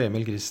intervjuet jo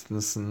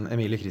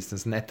Emilie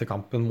Christensen etter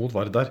kampen mot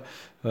Vardar,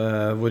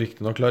 hvor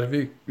riktig nok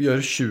Larvik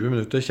gjør 20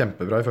 minutter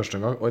kjempebra i første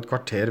gang, og et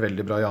kvarter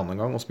veldig bra i andre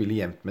gang, og spiller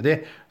jevnt med de.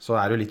 Så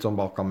det jo litt sånn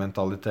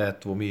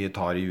Balkan-mentalitet, hvor mye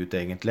tar de ut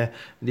egentlig.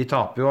 De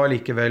taper jo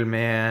allikevel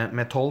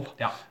med 12.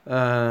 Ja.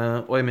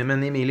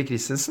 Men Emilie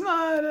Christensen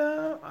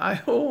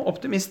jo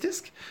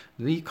optimistisk.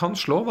 De kan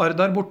slå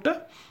Vardar borte.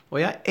 Og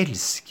jeg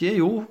elsker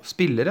jo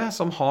spillere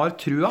som har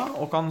trua,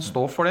 og kan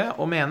stå for det,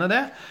 og mene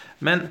det.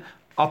 Men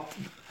at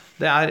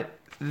det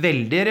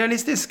veldig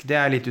realistisk, det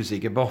jeg litt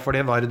usikker på, for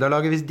det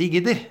Vardar-laget, hvis de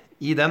gidder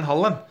i den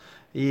hallen,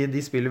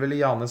 de spiller vel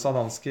i Jane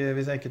Sadanske,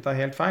 hvis jeg ikke tar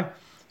helt feil,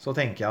 så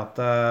tenker jeg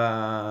at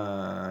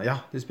ja,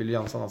 de spiller i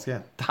Jane Sadanske.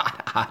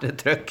 Der det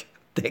trøkk,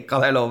 det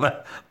kan jeg love.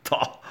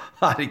 Da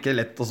det ikke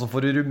lett, og så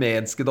får du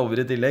rumenske dommer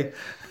i tillegg.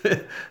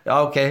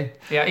 Ja, ok.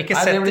 Ja,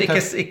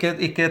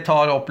 ikke ta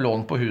opp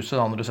lån på huset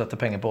da, når du setter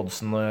penger på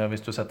oddsen,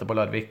 hvis du setter på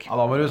Larvik. Ja,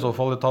 da må du i så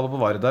fall ta det på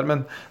Vardar,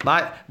 men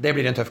nei, det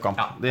blir en tøff kamp.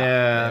 Ja,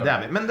 det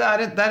vi. Men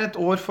det et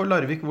år for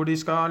Larvik hvor de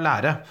skal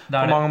lære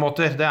på mange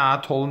måter. Det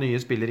 12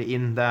 nye spillere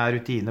inn, det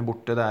rutine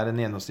borte, det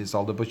en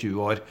gjennomsnittsalder på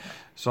 20 år.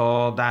 Så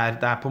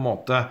det på en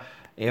måte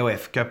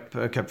EOF Cup,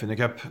 Cupvinner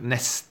Cup,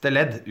 neste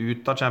ledd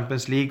ut av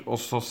Champions League, og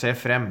så se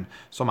frem,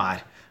 som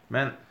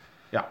Men,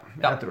 ja,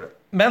 jeg tror det.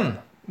 Men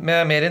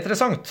mer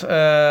interessant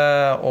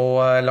og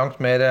langt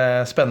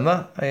mer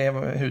spennende i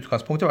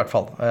utgangspunktet i hvert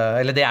fall.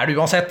 Eller det det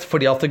uansett,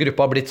 fordi at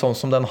gruppa har blitt sånn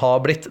som den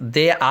har blitt.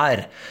 Det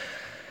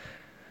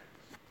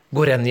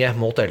Gorenje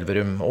mot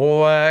Elverum.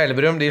 Og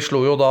Elverum, de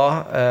slo jo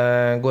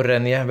da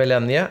Gorenje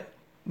Velenje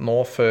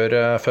nå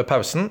før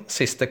pausen.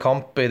 Siste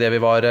kamp i det vi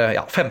var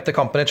femte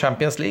kampen i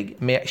Champions League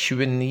med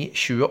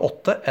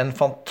 29-28. En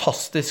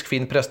fantastisk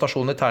fin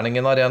prestasjon i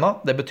Terningen Arena.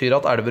 Det betyr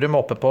at Elverum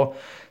oppe på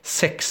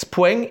 6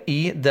 poeng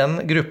i den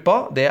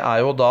gruppa. Det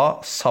jo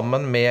da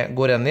sammen med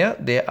Gorenje,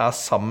 det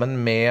sammen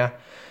med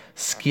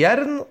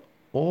Skjern,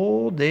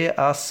 og det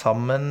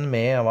sammen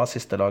med, hva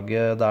siste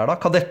laget der da?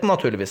 Kadetten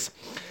naturligvis.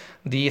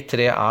 De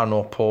 3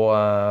 nå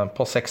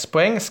på 6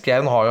 poeng.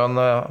 Skjern har jo en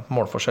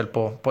målforskjell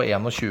på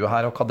 21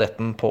 her, og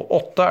Kadetten på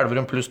 8.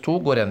 Elverum pluss 2,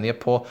 Gorenje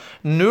på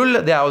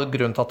 0. Det jo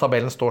grunnen til at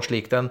tabellen står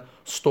slik den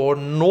står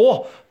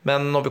nå,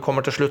 men når vi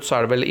kommer til slutt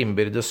så det vel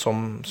innbyrdes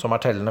som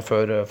tellende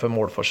for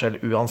målforskjell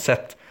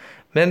uansett.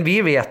 Men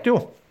vi vet jo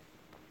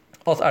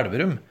at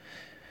Elverum,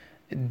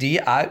 de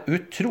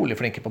utrolig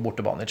flinke på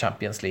bortebane i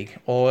Champions League,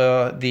 og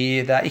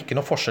det ikke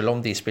noe forskjell om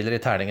de spiller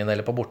i terningen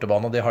eller på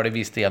bortebane, og det har de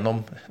vist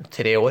igjennom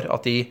 3 år,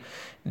 at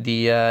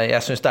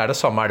jeg synes det det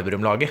samme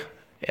Elverum-laget.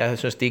 Jeg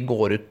synes de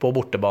går ut på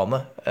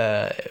bortebane,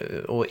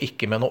 og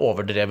ikke med noe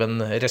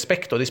overdreven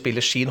respekt, og de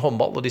spiller sin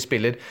håndball, og de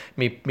spiller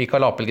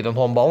Mikael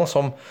Apelgren-håndballen,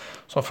 som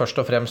først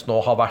og fremst nå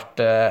har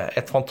vært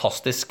et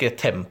fantastisk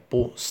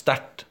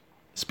temposterkt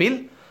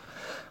spill.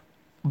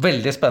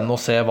 Veldig spennende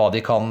å se hva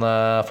de kan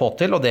få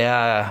til, og det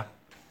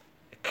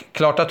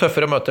klart det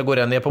tøffere å møte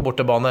Gorenje på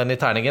bortebane enn i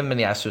terningen, men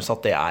jeg synes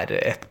at det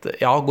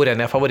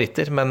Gorenje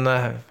favoritter, men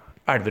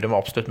Elverum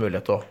har absolutt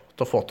mulighet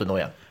til å få til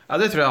noe igjen. Ja,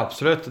 det tror jeg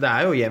absolutt. Det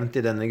jo jevnt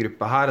i denne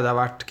gruppa her. Det har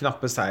vært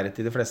knappe seire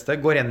til de fleste.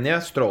 Gorenje,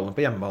 strålende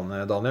på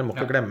hjemmebane, Daniel. Må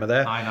ikke glemme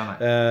det. Nei.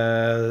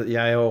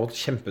 Jeg har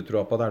også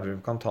kjempetroa på at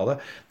Elverum kan ta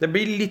det. Det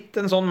blir litt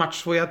en sånn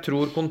match hvor jeg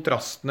tror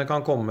kontrastene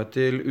kan komme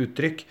til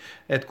uttrykk.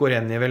 Et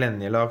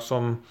Gorenje-Velenje-lag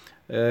som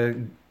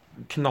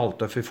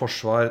knalltøff i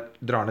forsvar,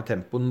 drar ned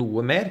tempo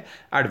noe mer.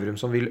 Elverum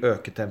som vil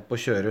øke tempo,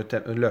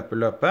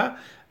 løpe.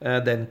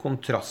 Den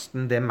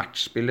kontrasten, det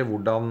matchspillet,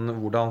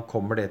 hvordan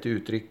kommer det til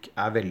uttrykk,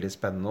 veldig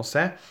spennende å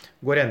se.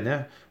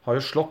 Gorenje har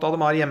jo slått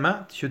Ademar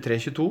hjemme,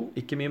 23-22,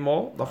 ikke mye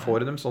mål. Da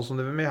får de sånn som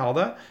de vil ha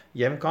det.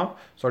 Jevn kamp.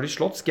 Så har de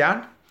slått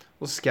Skjern.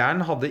 Og Skjern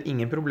hadde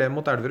ingen problem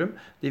mot Elverum.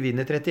 De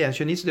vinner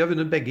 31-29, så de har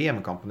vunnet begge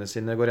hjemmekampene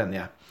sine,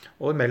 Gorenje.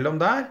 Og mellom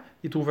der,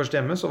 de 2 første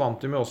hjemme, så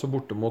vant de jo også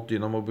borte mot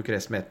Dynamo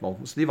Bucuresti med 1 mål.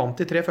 Så de vant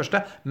de 3 første.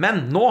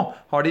 Men nå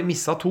har de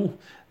misset 2.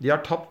 De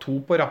har tapt 2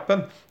 på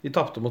rappen. De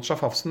tappte mot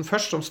Schaffhausen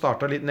først, som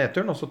startet litt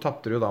nedturen, og så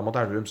tappte de jo da mot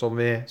Elverum, som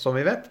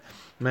vi vet,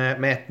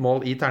 med 1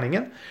 mål i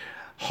terningen.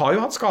 Har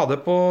jo hatt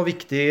skade på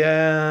viktige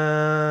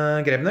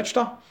Grebnec,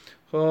 da.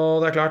 Så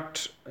det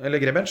klart, eller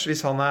Grebenc,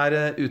 hvis han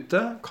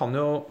ute, kan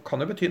jo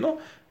bety noe.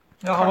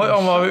 Ja,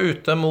 han var jo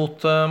ute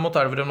mot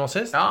Elverum nå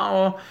sist. Ja,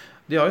 og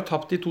de har jo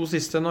tapt de 2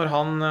 siste når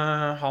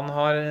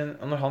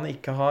han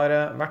ikke har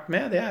vært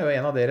med. Det jo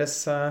en av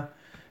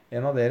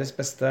deres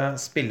beste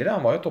spillere.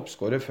 Han var jo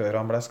toppskårer før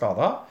han ble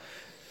skadet.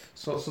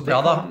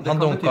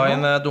 Han dunka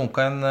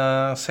inn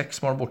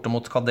 6 mål borte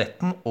mot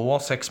Kadetten og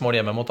 6 mål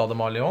hjemme mot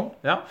Ademar Lyon.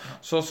 Ja,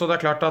 så det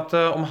klart at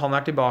om han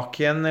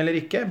tilbake igjen eller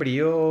ikke,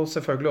 blir jo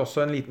selvfølgelig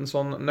også en liten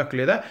sånn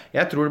nøkkel i det.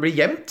 Jeg tror det blir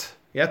jevnt.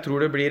 Jeg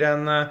tror det blir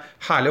en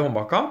herlig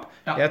håndballkamp.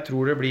 Ja. Jeg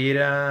tror det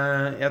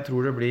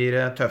blir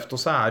tøft. Og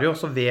så det jo,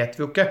 så vet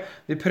vi jo ikke.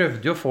 Vi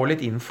prøvde jo å få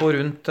litt info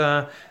rundt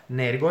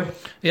Nergård.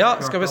 Ja,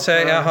 skal vi se.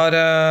 Jeg har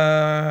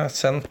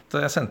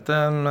sendte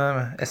en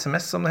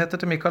SMS, som det heter,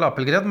 til Mikael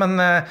Apelgren, men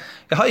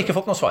jeg har ikke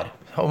fått noe svar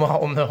om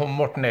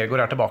Morten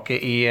Nergård tilbake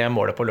i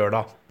målet på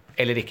lørdag,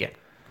 eller ikke.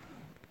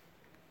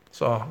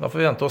 Så da får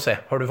vi vente og se.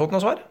 Har du fått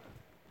noe svar?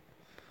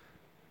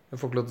 Jeg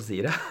får ikke lov til å si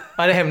det.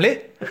 Det hemmelig?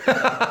 Det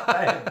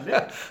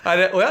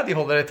hemmelig. De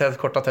holder det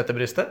kortet tett til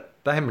brystet?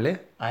 Det hemmelig.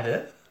 Det?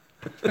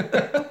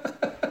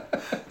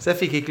 Så jeg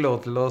fikk ikke lov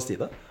til å si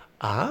det.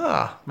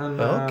 Men,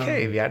 ok,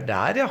 vi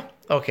der, ja.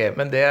 Ok,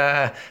 men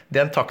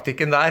den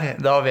taktikken der,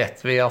 da vet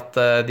vi at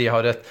de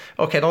har et...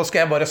 Ok, nå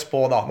skal jeg bare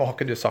spå da. Nå har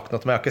ikke du sagt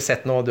noe, men jeg har ikke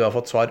sett noe, og du har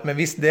fått svar. Men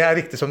hvis det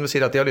riktig som du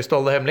sier at de har lyst til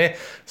å holde det hemmelig,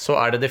 så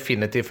det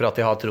definitivt for at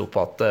de har tro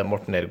på at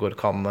Morten Nergård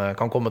kan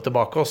komme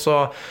tilbake, og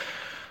så...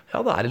 Ja,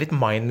 det litt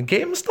mind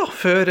games da,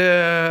 før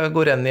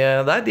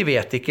Gorenje der. De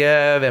vet ikke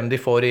hvem de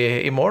får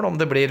i mål, om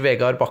det blir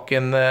Vegard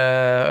Bakken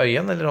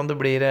Øyen, eller om det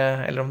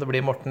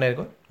blir Morten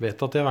Nergård. Vet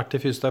at de har vært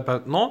i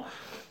fysioterapeut nå,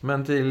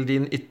 men til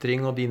din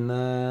ytring og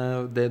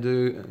det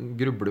du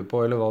grubler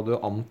på, eller hva du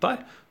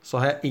antar,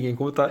 så har jeg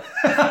ingen kommentar.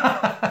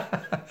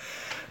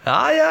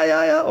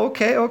 Ja,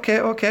 ok.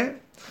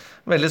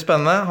 Veldig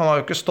spennende. Han har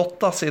jo ikke stått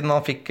da, siden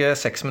han fikk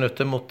 6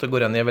 minutter mot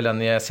Gorenje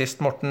Velenje sist,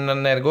 Morten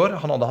Nergård.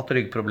 Han hadde hatt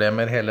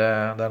ryggproblemer hele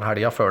den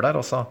helgen før der,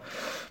 og så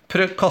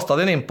kastet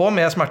de inn innpå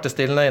med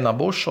smertestillende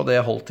innabords, og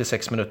det holdt i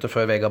 6 minutter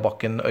før Vegard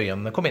Bakken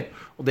Øyen kom inn.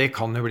 Og det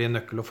kan jo bli en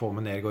nøkkel å få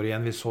med Nergård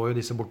igjen. Vi så jo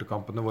disse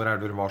bortekampene hvor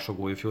Elverum var så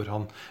god i fjor.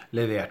 Han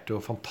leverte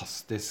jo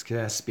fantastisk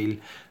spill,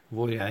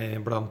 hvor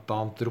jeg blant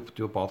annet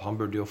ropte jo på at han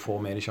burde jo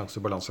få mer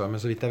sjanser på landslaget.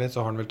 Men så vidt jeg vet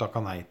så har han vel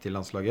takket nei til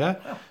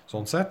landslaget,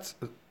 sånn sett.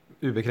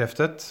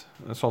 Ubekreftet,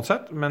 sånn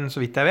sett, men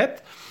så vidt jeg vet.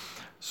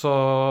 Så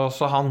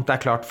han, det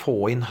klart,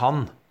 få inn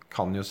han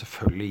kan jo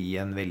selvfølgelig gi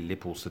en veldig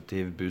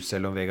positiv boost,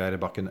 selv om Vegard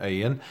Bakken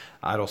Øyen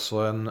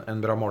også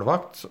en bra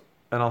målvakt,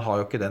 men han har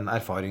jo ikke den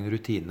erfaring,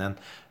 rutinen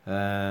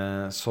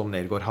som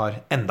Nergård har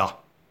enda.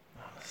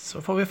 Så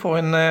får vi få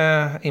inn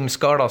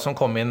Imskar da, som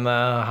kom inn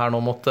her nå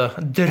mot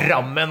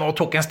Drammen og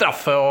tok en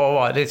straffe og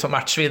var litt sånn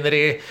matchvinner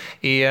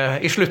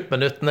i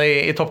sluttminuttene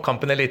i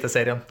toppkampen i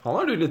Eliteserien. Han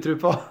har du litt tro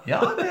på.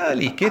 Ja, jeg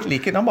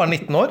liker. Han er bare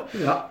 19 år.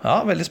 Ja,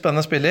 veldig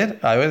spennende spiller.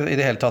 Jo i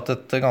det hele tatt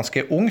et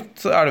ganske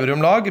ungt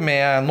Elverum-lag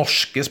med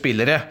norske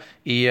spillere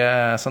i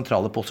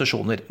sentrale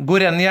posisjoner.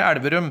 Gorenje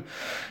Elverum,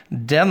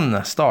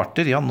 den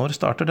starter, når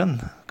starter den?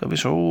 Skal vi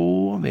se,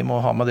 vi må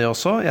ha med det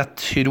også. Jeg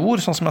tror,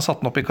 sånn som jeg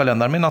satt den opp i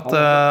kalenderen min, at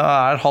det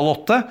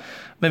 7:30,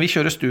 men vi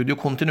kjører studio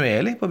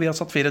kontinuerlig, for vi har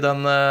satt 4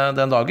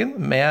 den dagen,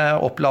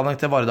 med oppladning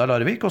til Vardar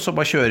Larvik, og så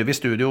bare kjører vi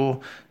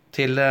studio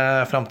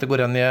frem til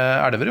Gorenje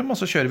Elverum, og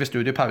så kjører vi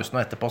studio i pausen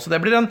og etterpå. Så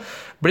det blir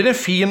en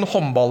fin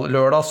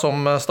håndball-lørdag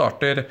som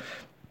starter,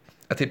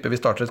 jeg tipper vi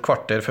starter et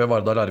kvarter før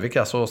Vardar Larvik,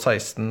 så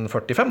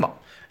 16:45 da.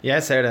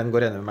 Jeg ser den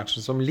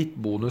Gorenje-matchen som litt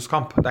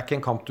bonuskamp. Det ikke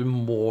en kamp du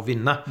må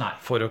vinne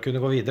for å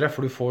kunne gå videre,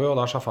 for du får jo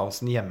da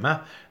Schaffhausen hjemme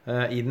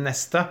i den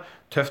neste.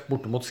 Tøft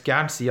borte mot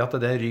Skjern, si at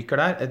det ryker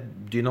der. Et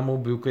Dynamo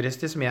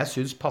Bucuresti som jeg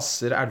synes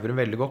passer Elverum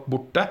veldig godt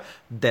borte.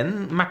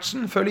 Den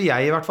matchen føler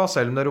jeg i hvert fall,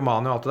 selv om det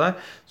Romania og alt det der,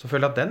 så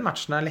føler jeg at den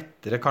matchen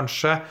lettere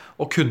kanskje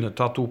å kunne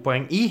ta 2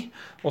 poeng i.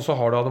 Og så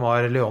har du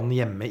Ademar Leon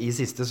hjemme i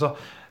siste, så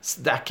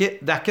det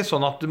ikke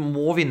sånn at du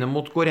må vinne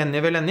mot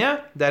Gorenje Velenje.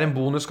 Det en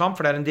bonuskamp,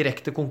 for det en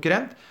direkte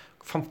konkurrent.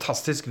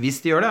 Fantastisk hvis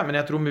de gjør det, men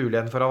jeg tror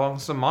muligheten for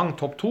avansement,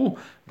 topp 2,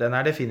 den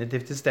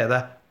definitivt til stede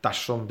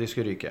dersom de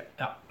skulle ryke.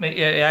 Ja, men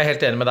jeg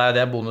helt enig med deg,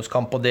 det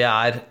bonuskamp, og det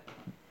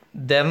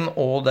den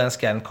og den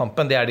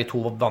Skjern-kampen, det de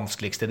 2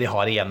 vanskeligste de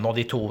har igjen, og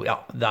de 2,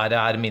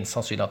 der minst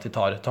sannsynlig at de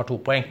tar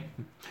 2 poeng.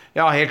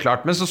 Ja, helt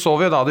klart, men så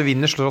vi jo da, du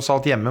vinner slås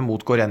alt hjemme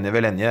mot Gorenje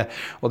Velenje,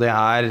 og det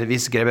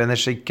hvis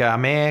Grebeners ikke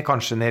med,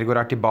 kanskje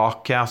Nergård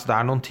tilbake, altså det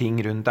noen ting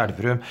rundt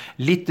Elverum.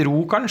 Litt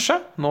ro kanskje,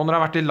 nå når det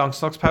har vært litt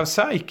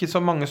langslagspause, ikke så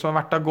mange som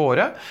har vært av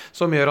gårde,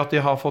 som gjør at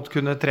de har fått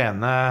kunne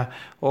trene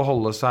og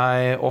holde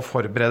seg og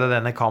forberede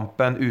denne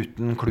kampen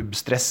uten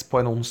klubbstress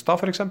på en onsdag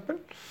for eksempel.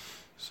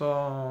 Så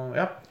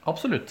ja,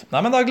 absolutt. Nei,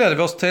 men da gleder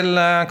vi oss til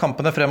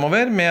kampene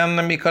fremover med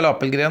en Mikael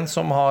Apelgren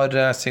som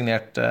har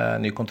signert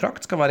ny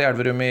kontrakt, skal være i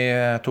Elverum i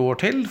 2 år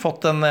til,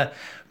 fått en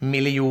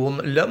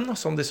millionlønn,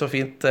 som de så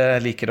fint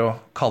liker å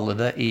kalle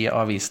det i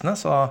avisene,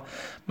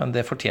 men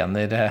det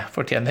fortjener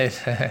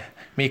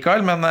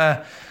Mikael, men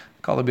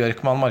Kalle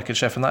Bjørkman,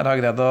 markedssjefen her,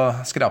 har greid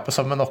å skrape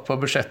sammen nok på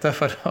budsjettet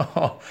for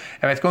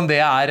jeg vet ikke om det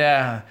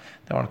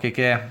var nok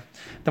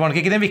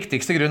ikke den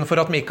viktigste grunnen for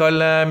at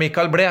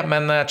Mikael ble,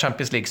 men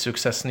Champions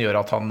League-suksessen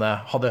gjør at han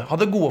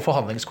hadde gode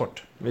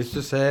forhandlingskort. Hvis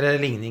du ser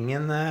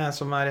ligningen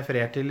som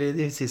referert til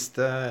i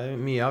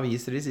mye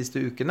aviser de siste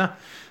ukene,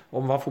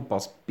 om hva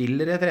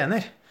fotballspillere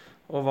trener,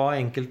 og hva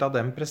enkelte av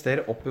dem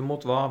presterer opp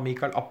imot hva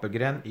Mikael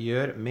Apelgren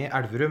gjør med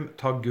Elverum,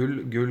 ta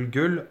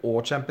gull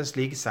og Champions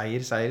League,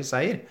 seier,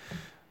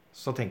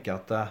 så tenker jeg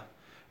at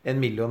 1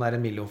 million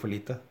 1 million for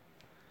lite.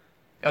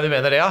 Ja, du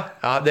mener det, ja?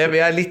 Ja, det vi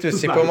litt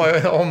usikker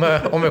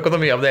om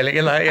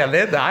økonomiavdelingen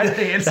enig. Det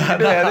helt sikkert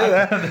uenig i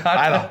det.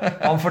 Neida,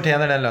 han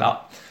fortjener den lønnen.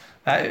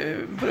 Ja.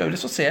 For øvrig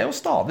så ser jeg jo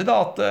stadig da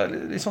at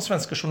liksom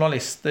svenske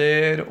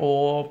journalister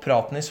og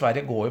praten i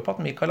Sverige går jo på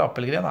at Mikael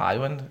Apelgren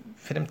jo en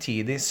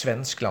fremtidig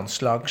svensk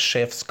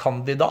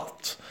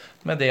landslagssjefskandidat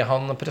med det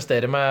han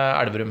presterer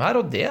med Elverum her,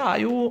 og det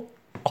jo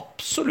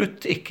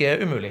absolutt ikke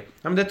umulig.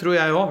 Ja, men det tror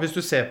jeg også. Hvis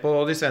du ser på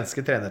de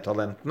svenske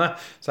trenertalentene,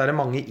 så det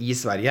mange i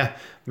Sverige.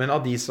 Men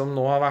av de som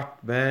nå har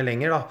vært med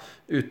lenger da,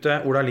 ute,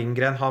 Ola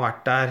Lindgren har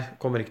vært der,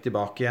 kommer ikke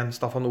tilbake igjen.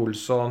 Staffan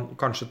Olsson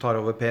kanskje tar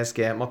over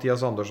PSG.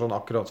 Mathias Andersson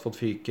akkurat fått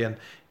fyken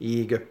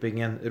i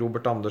Göppingen.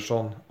 Robert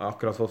Andersson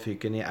akkurat fått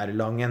fyken i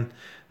Erlangen.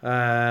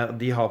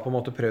 De har på en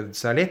måte prøvd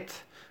seg litt.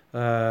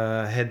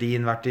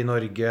 Hedin vært i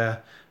Norge,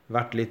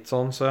 vært litt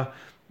sånn, så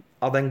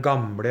av den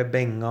gamle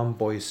Bengham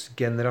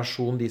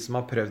Boys-generasjonen, de som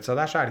har prøvd seg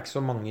der, så det ikke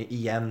så mange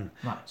igjen.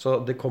 Nei. Så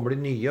det kommer de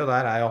nye, og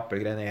der jo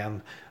Apelgren en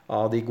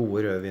av de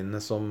gode rødvinene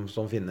som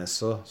finnes.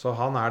 Så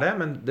han det,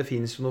 men det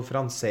finnes jo noe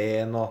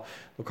Fransen, og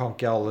nå kan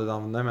ikke alle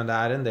navnene, men det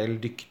en del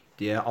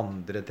dyktige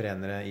andre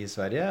trenere i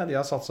Sverige. De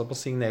har satset på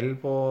Signell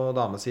på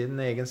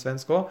damesiden, egen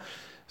svensk også.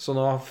 Så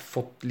nå har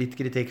fått litt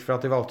kritikk for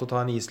at de valgte å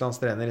ta en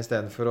islandsk trener i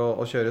stedet for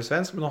å kjøre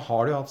svensk, men nå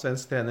har de jo hatt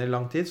svensk trener i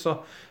lang tid, så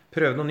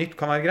prøve noe nytt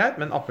kan være greit,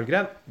 men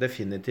Apelgren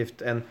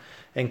definitivt en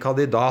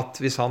kandidat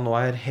hvis han nå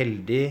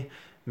heldig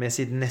med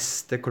sitt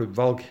neste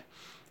klubbvalg.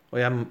 Og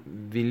jeg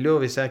vil jo,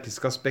 hvis jeg ikke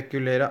skal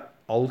spekulere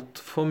alt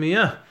for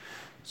mye,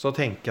 så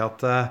tenker jeg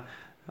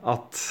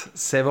at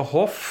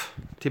CVHoff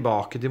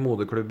tilbake til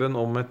moderklubben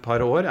om et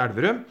par år,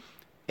 Elverum,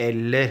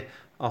 eller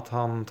at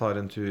han tar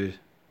en tur.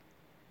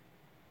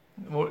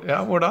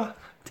 Hvor da?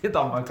 Til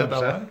Danmark,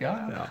 kanskje.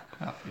 Ja,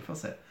 vi får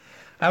se.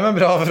 Nei, men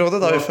bra,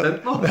 Frode. Da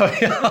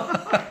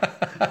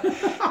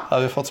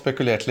har vi fått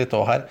spekulert litt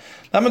også her.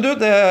 Nei, men du,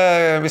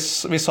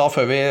 vi sa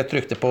før vi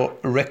trykte på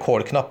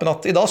record-knappen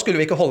at i dag skulle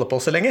vi ikke holde på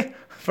så lenge.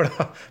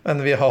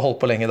 Men vi har holdt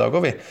på lenge i dag,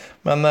 og vi.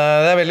 Men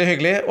det er veldig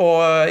hyggelig,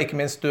 og ikke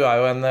minst, du er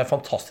jo en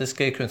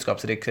fantastisk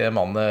kunnskapsrik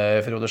mann,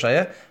 Frode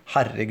Scheie.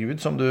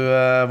 Herregud,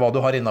 hva du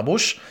har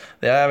innabords.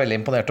 Det er jeg veldig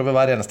imponert over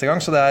hver eneste gang,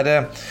 så det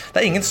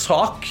er ingen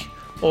sak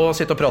å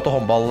sitte og prate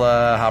håndball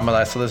her med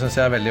deg, så det synes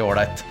jeg er veldig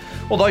ordentlig.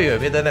 Og da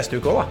gjør vi det neste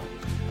uke også, da.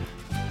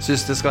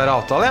 Synes det skal være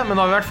avtale, ja, men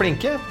nå har vi vært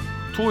flinke.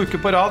 2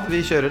 uker på rad, vi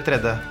kjører 3.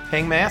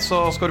 Heng med,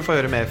 så skal du få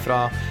høre mer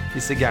fra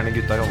disse gærne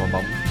gutta i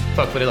håndballbanen.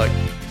 Takk for i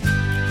dag.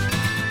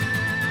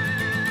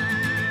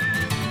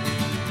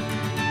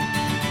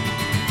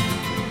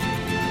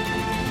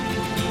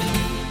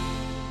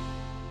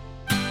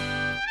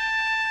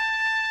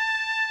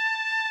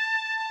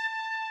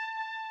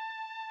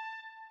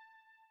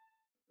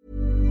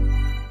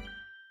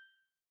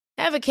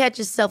 Ever catch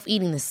yourself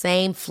eating the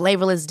same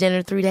flavorless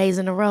dinner 3 days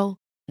in a row?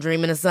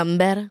 Dreaming of something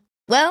better?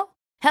 Well,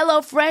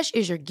 HelloFresh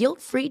is your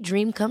guilt-free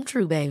dream come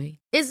true, baby.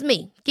 It's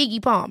me, Keke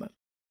Palmer.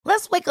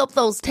 Let's wake up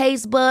those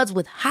taste buds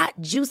with hot,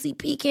 juicy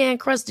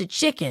pecan-crusted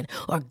chicken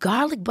or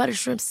garlic butter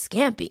shrimp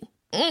scampi.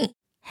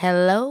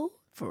 Hello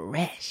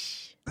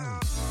Fresh.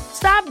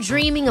 Stop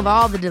dreaming of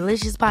all the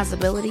delicious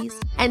possibilities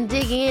and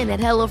dig in at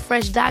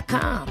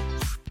HelloFresh.com.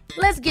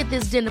 Let's get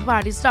this dinner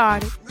party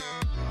started.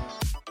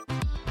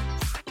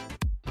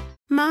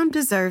 Mom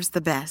deserves the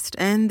best,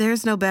 and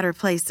there's no better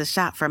place to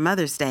shop for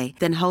Mother's Day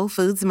than Whole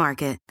Foods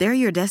Market. They're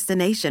your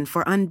destination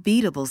for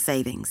unbeatable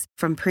savings,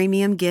 from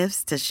premium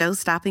gifts to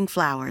show-stopping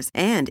flowers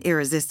and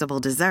irresistible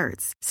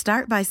desserts.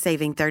 Start by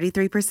saving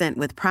 33%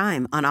 with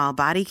Prime on all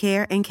body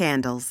care and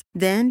candles.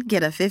 Then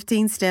get a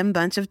 15-stem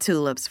bunch of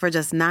tulips for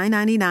just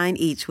 $9.99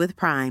 each with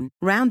Prime.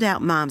 Round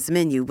out Mom's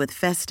menu with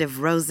festive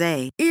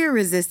rosé,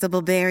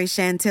 irresistible berry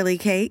chantilly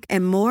cake,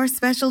 and more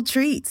special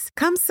treats.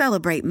 Come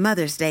celebrate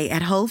Mother's Day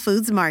at Whole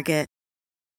Foods Market.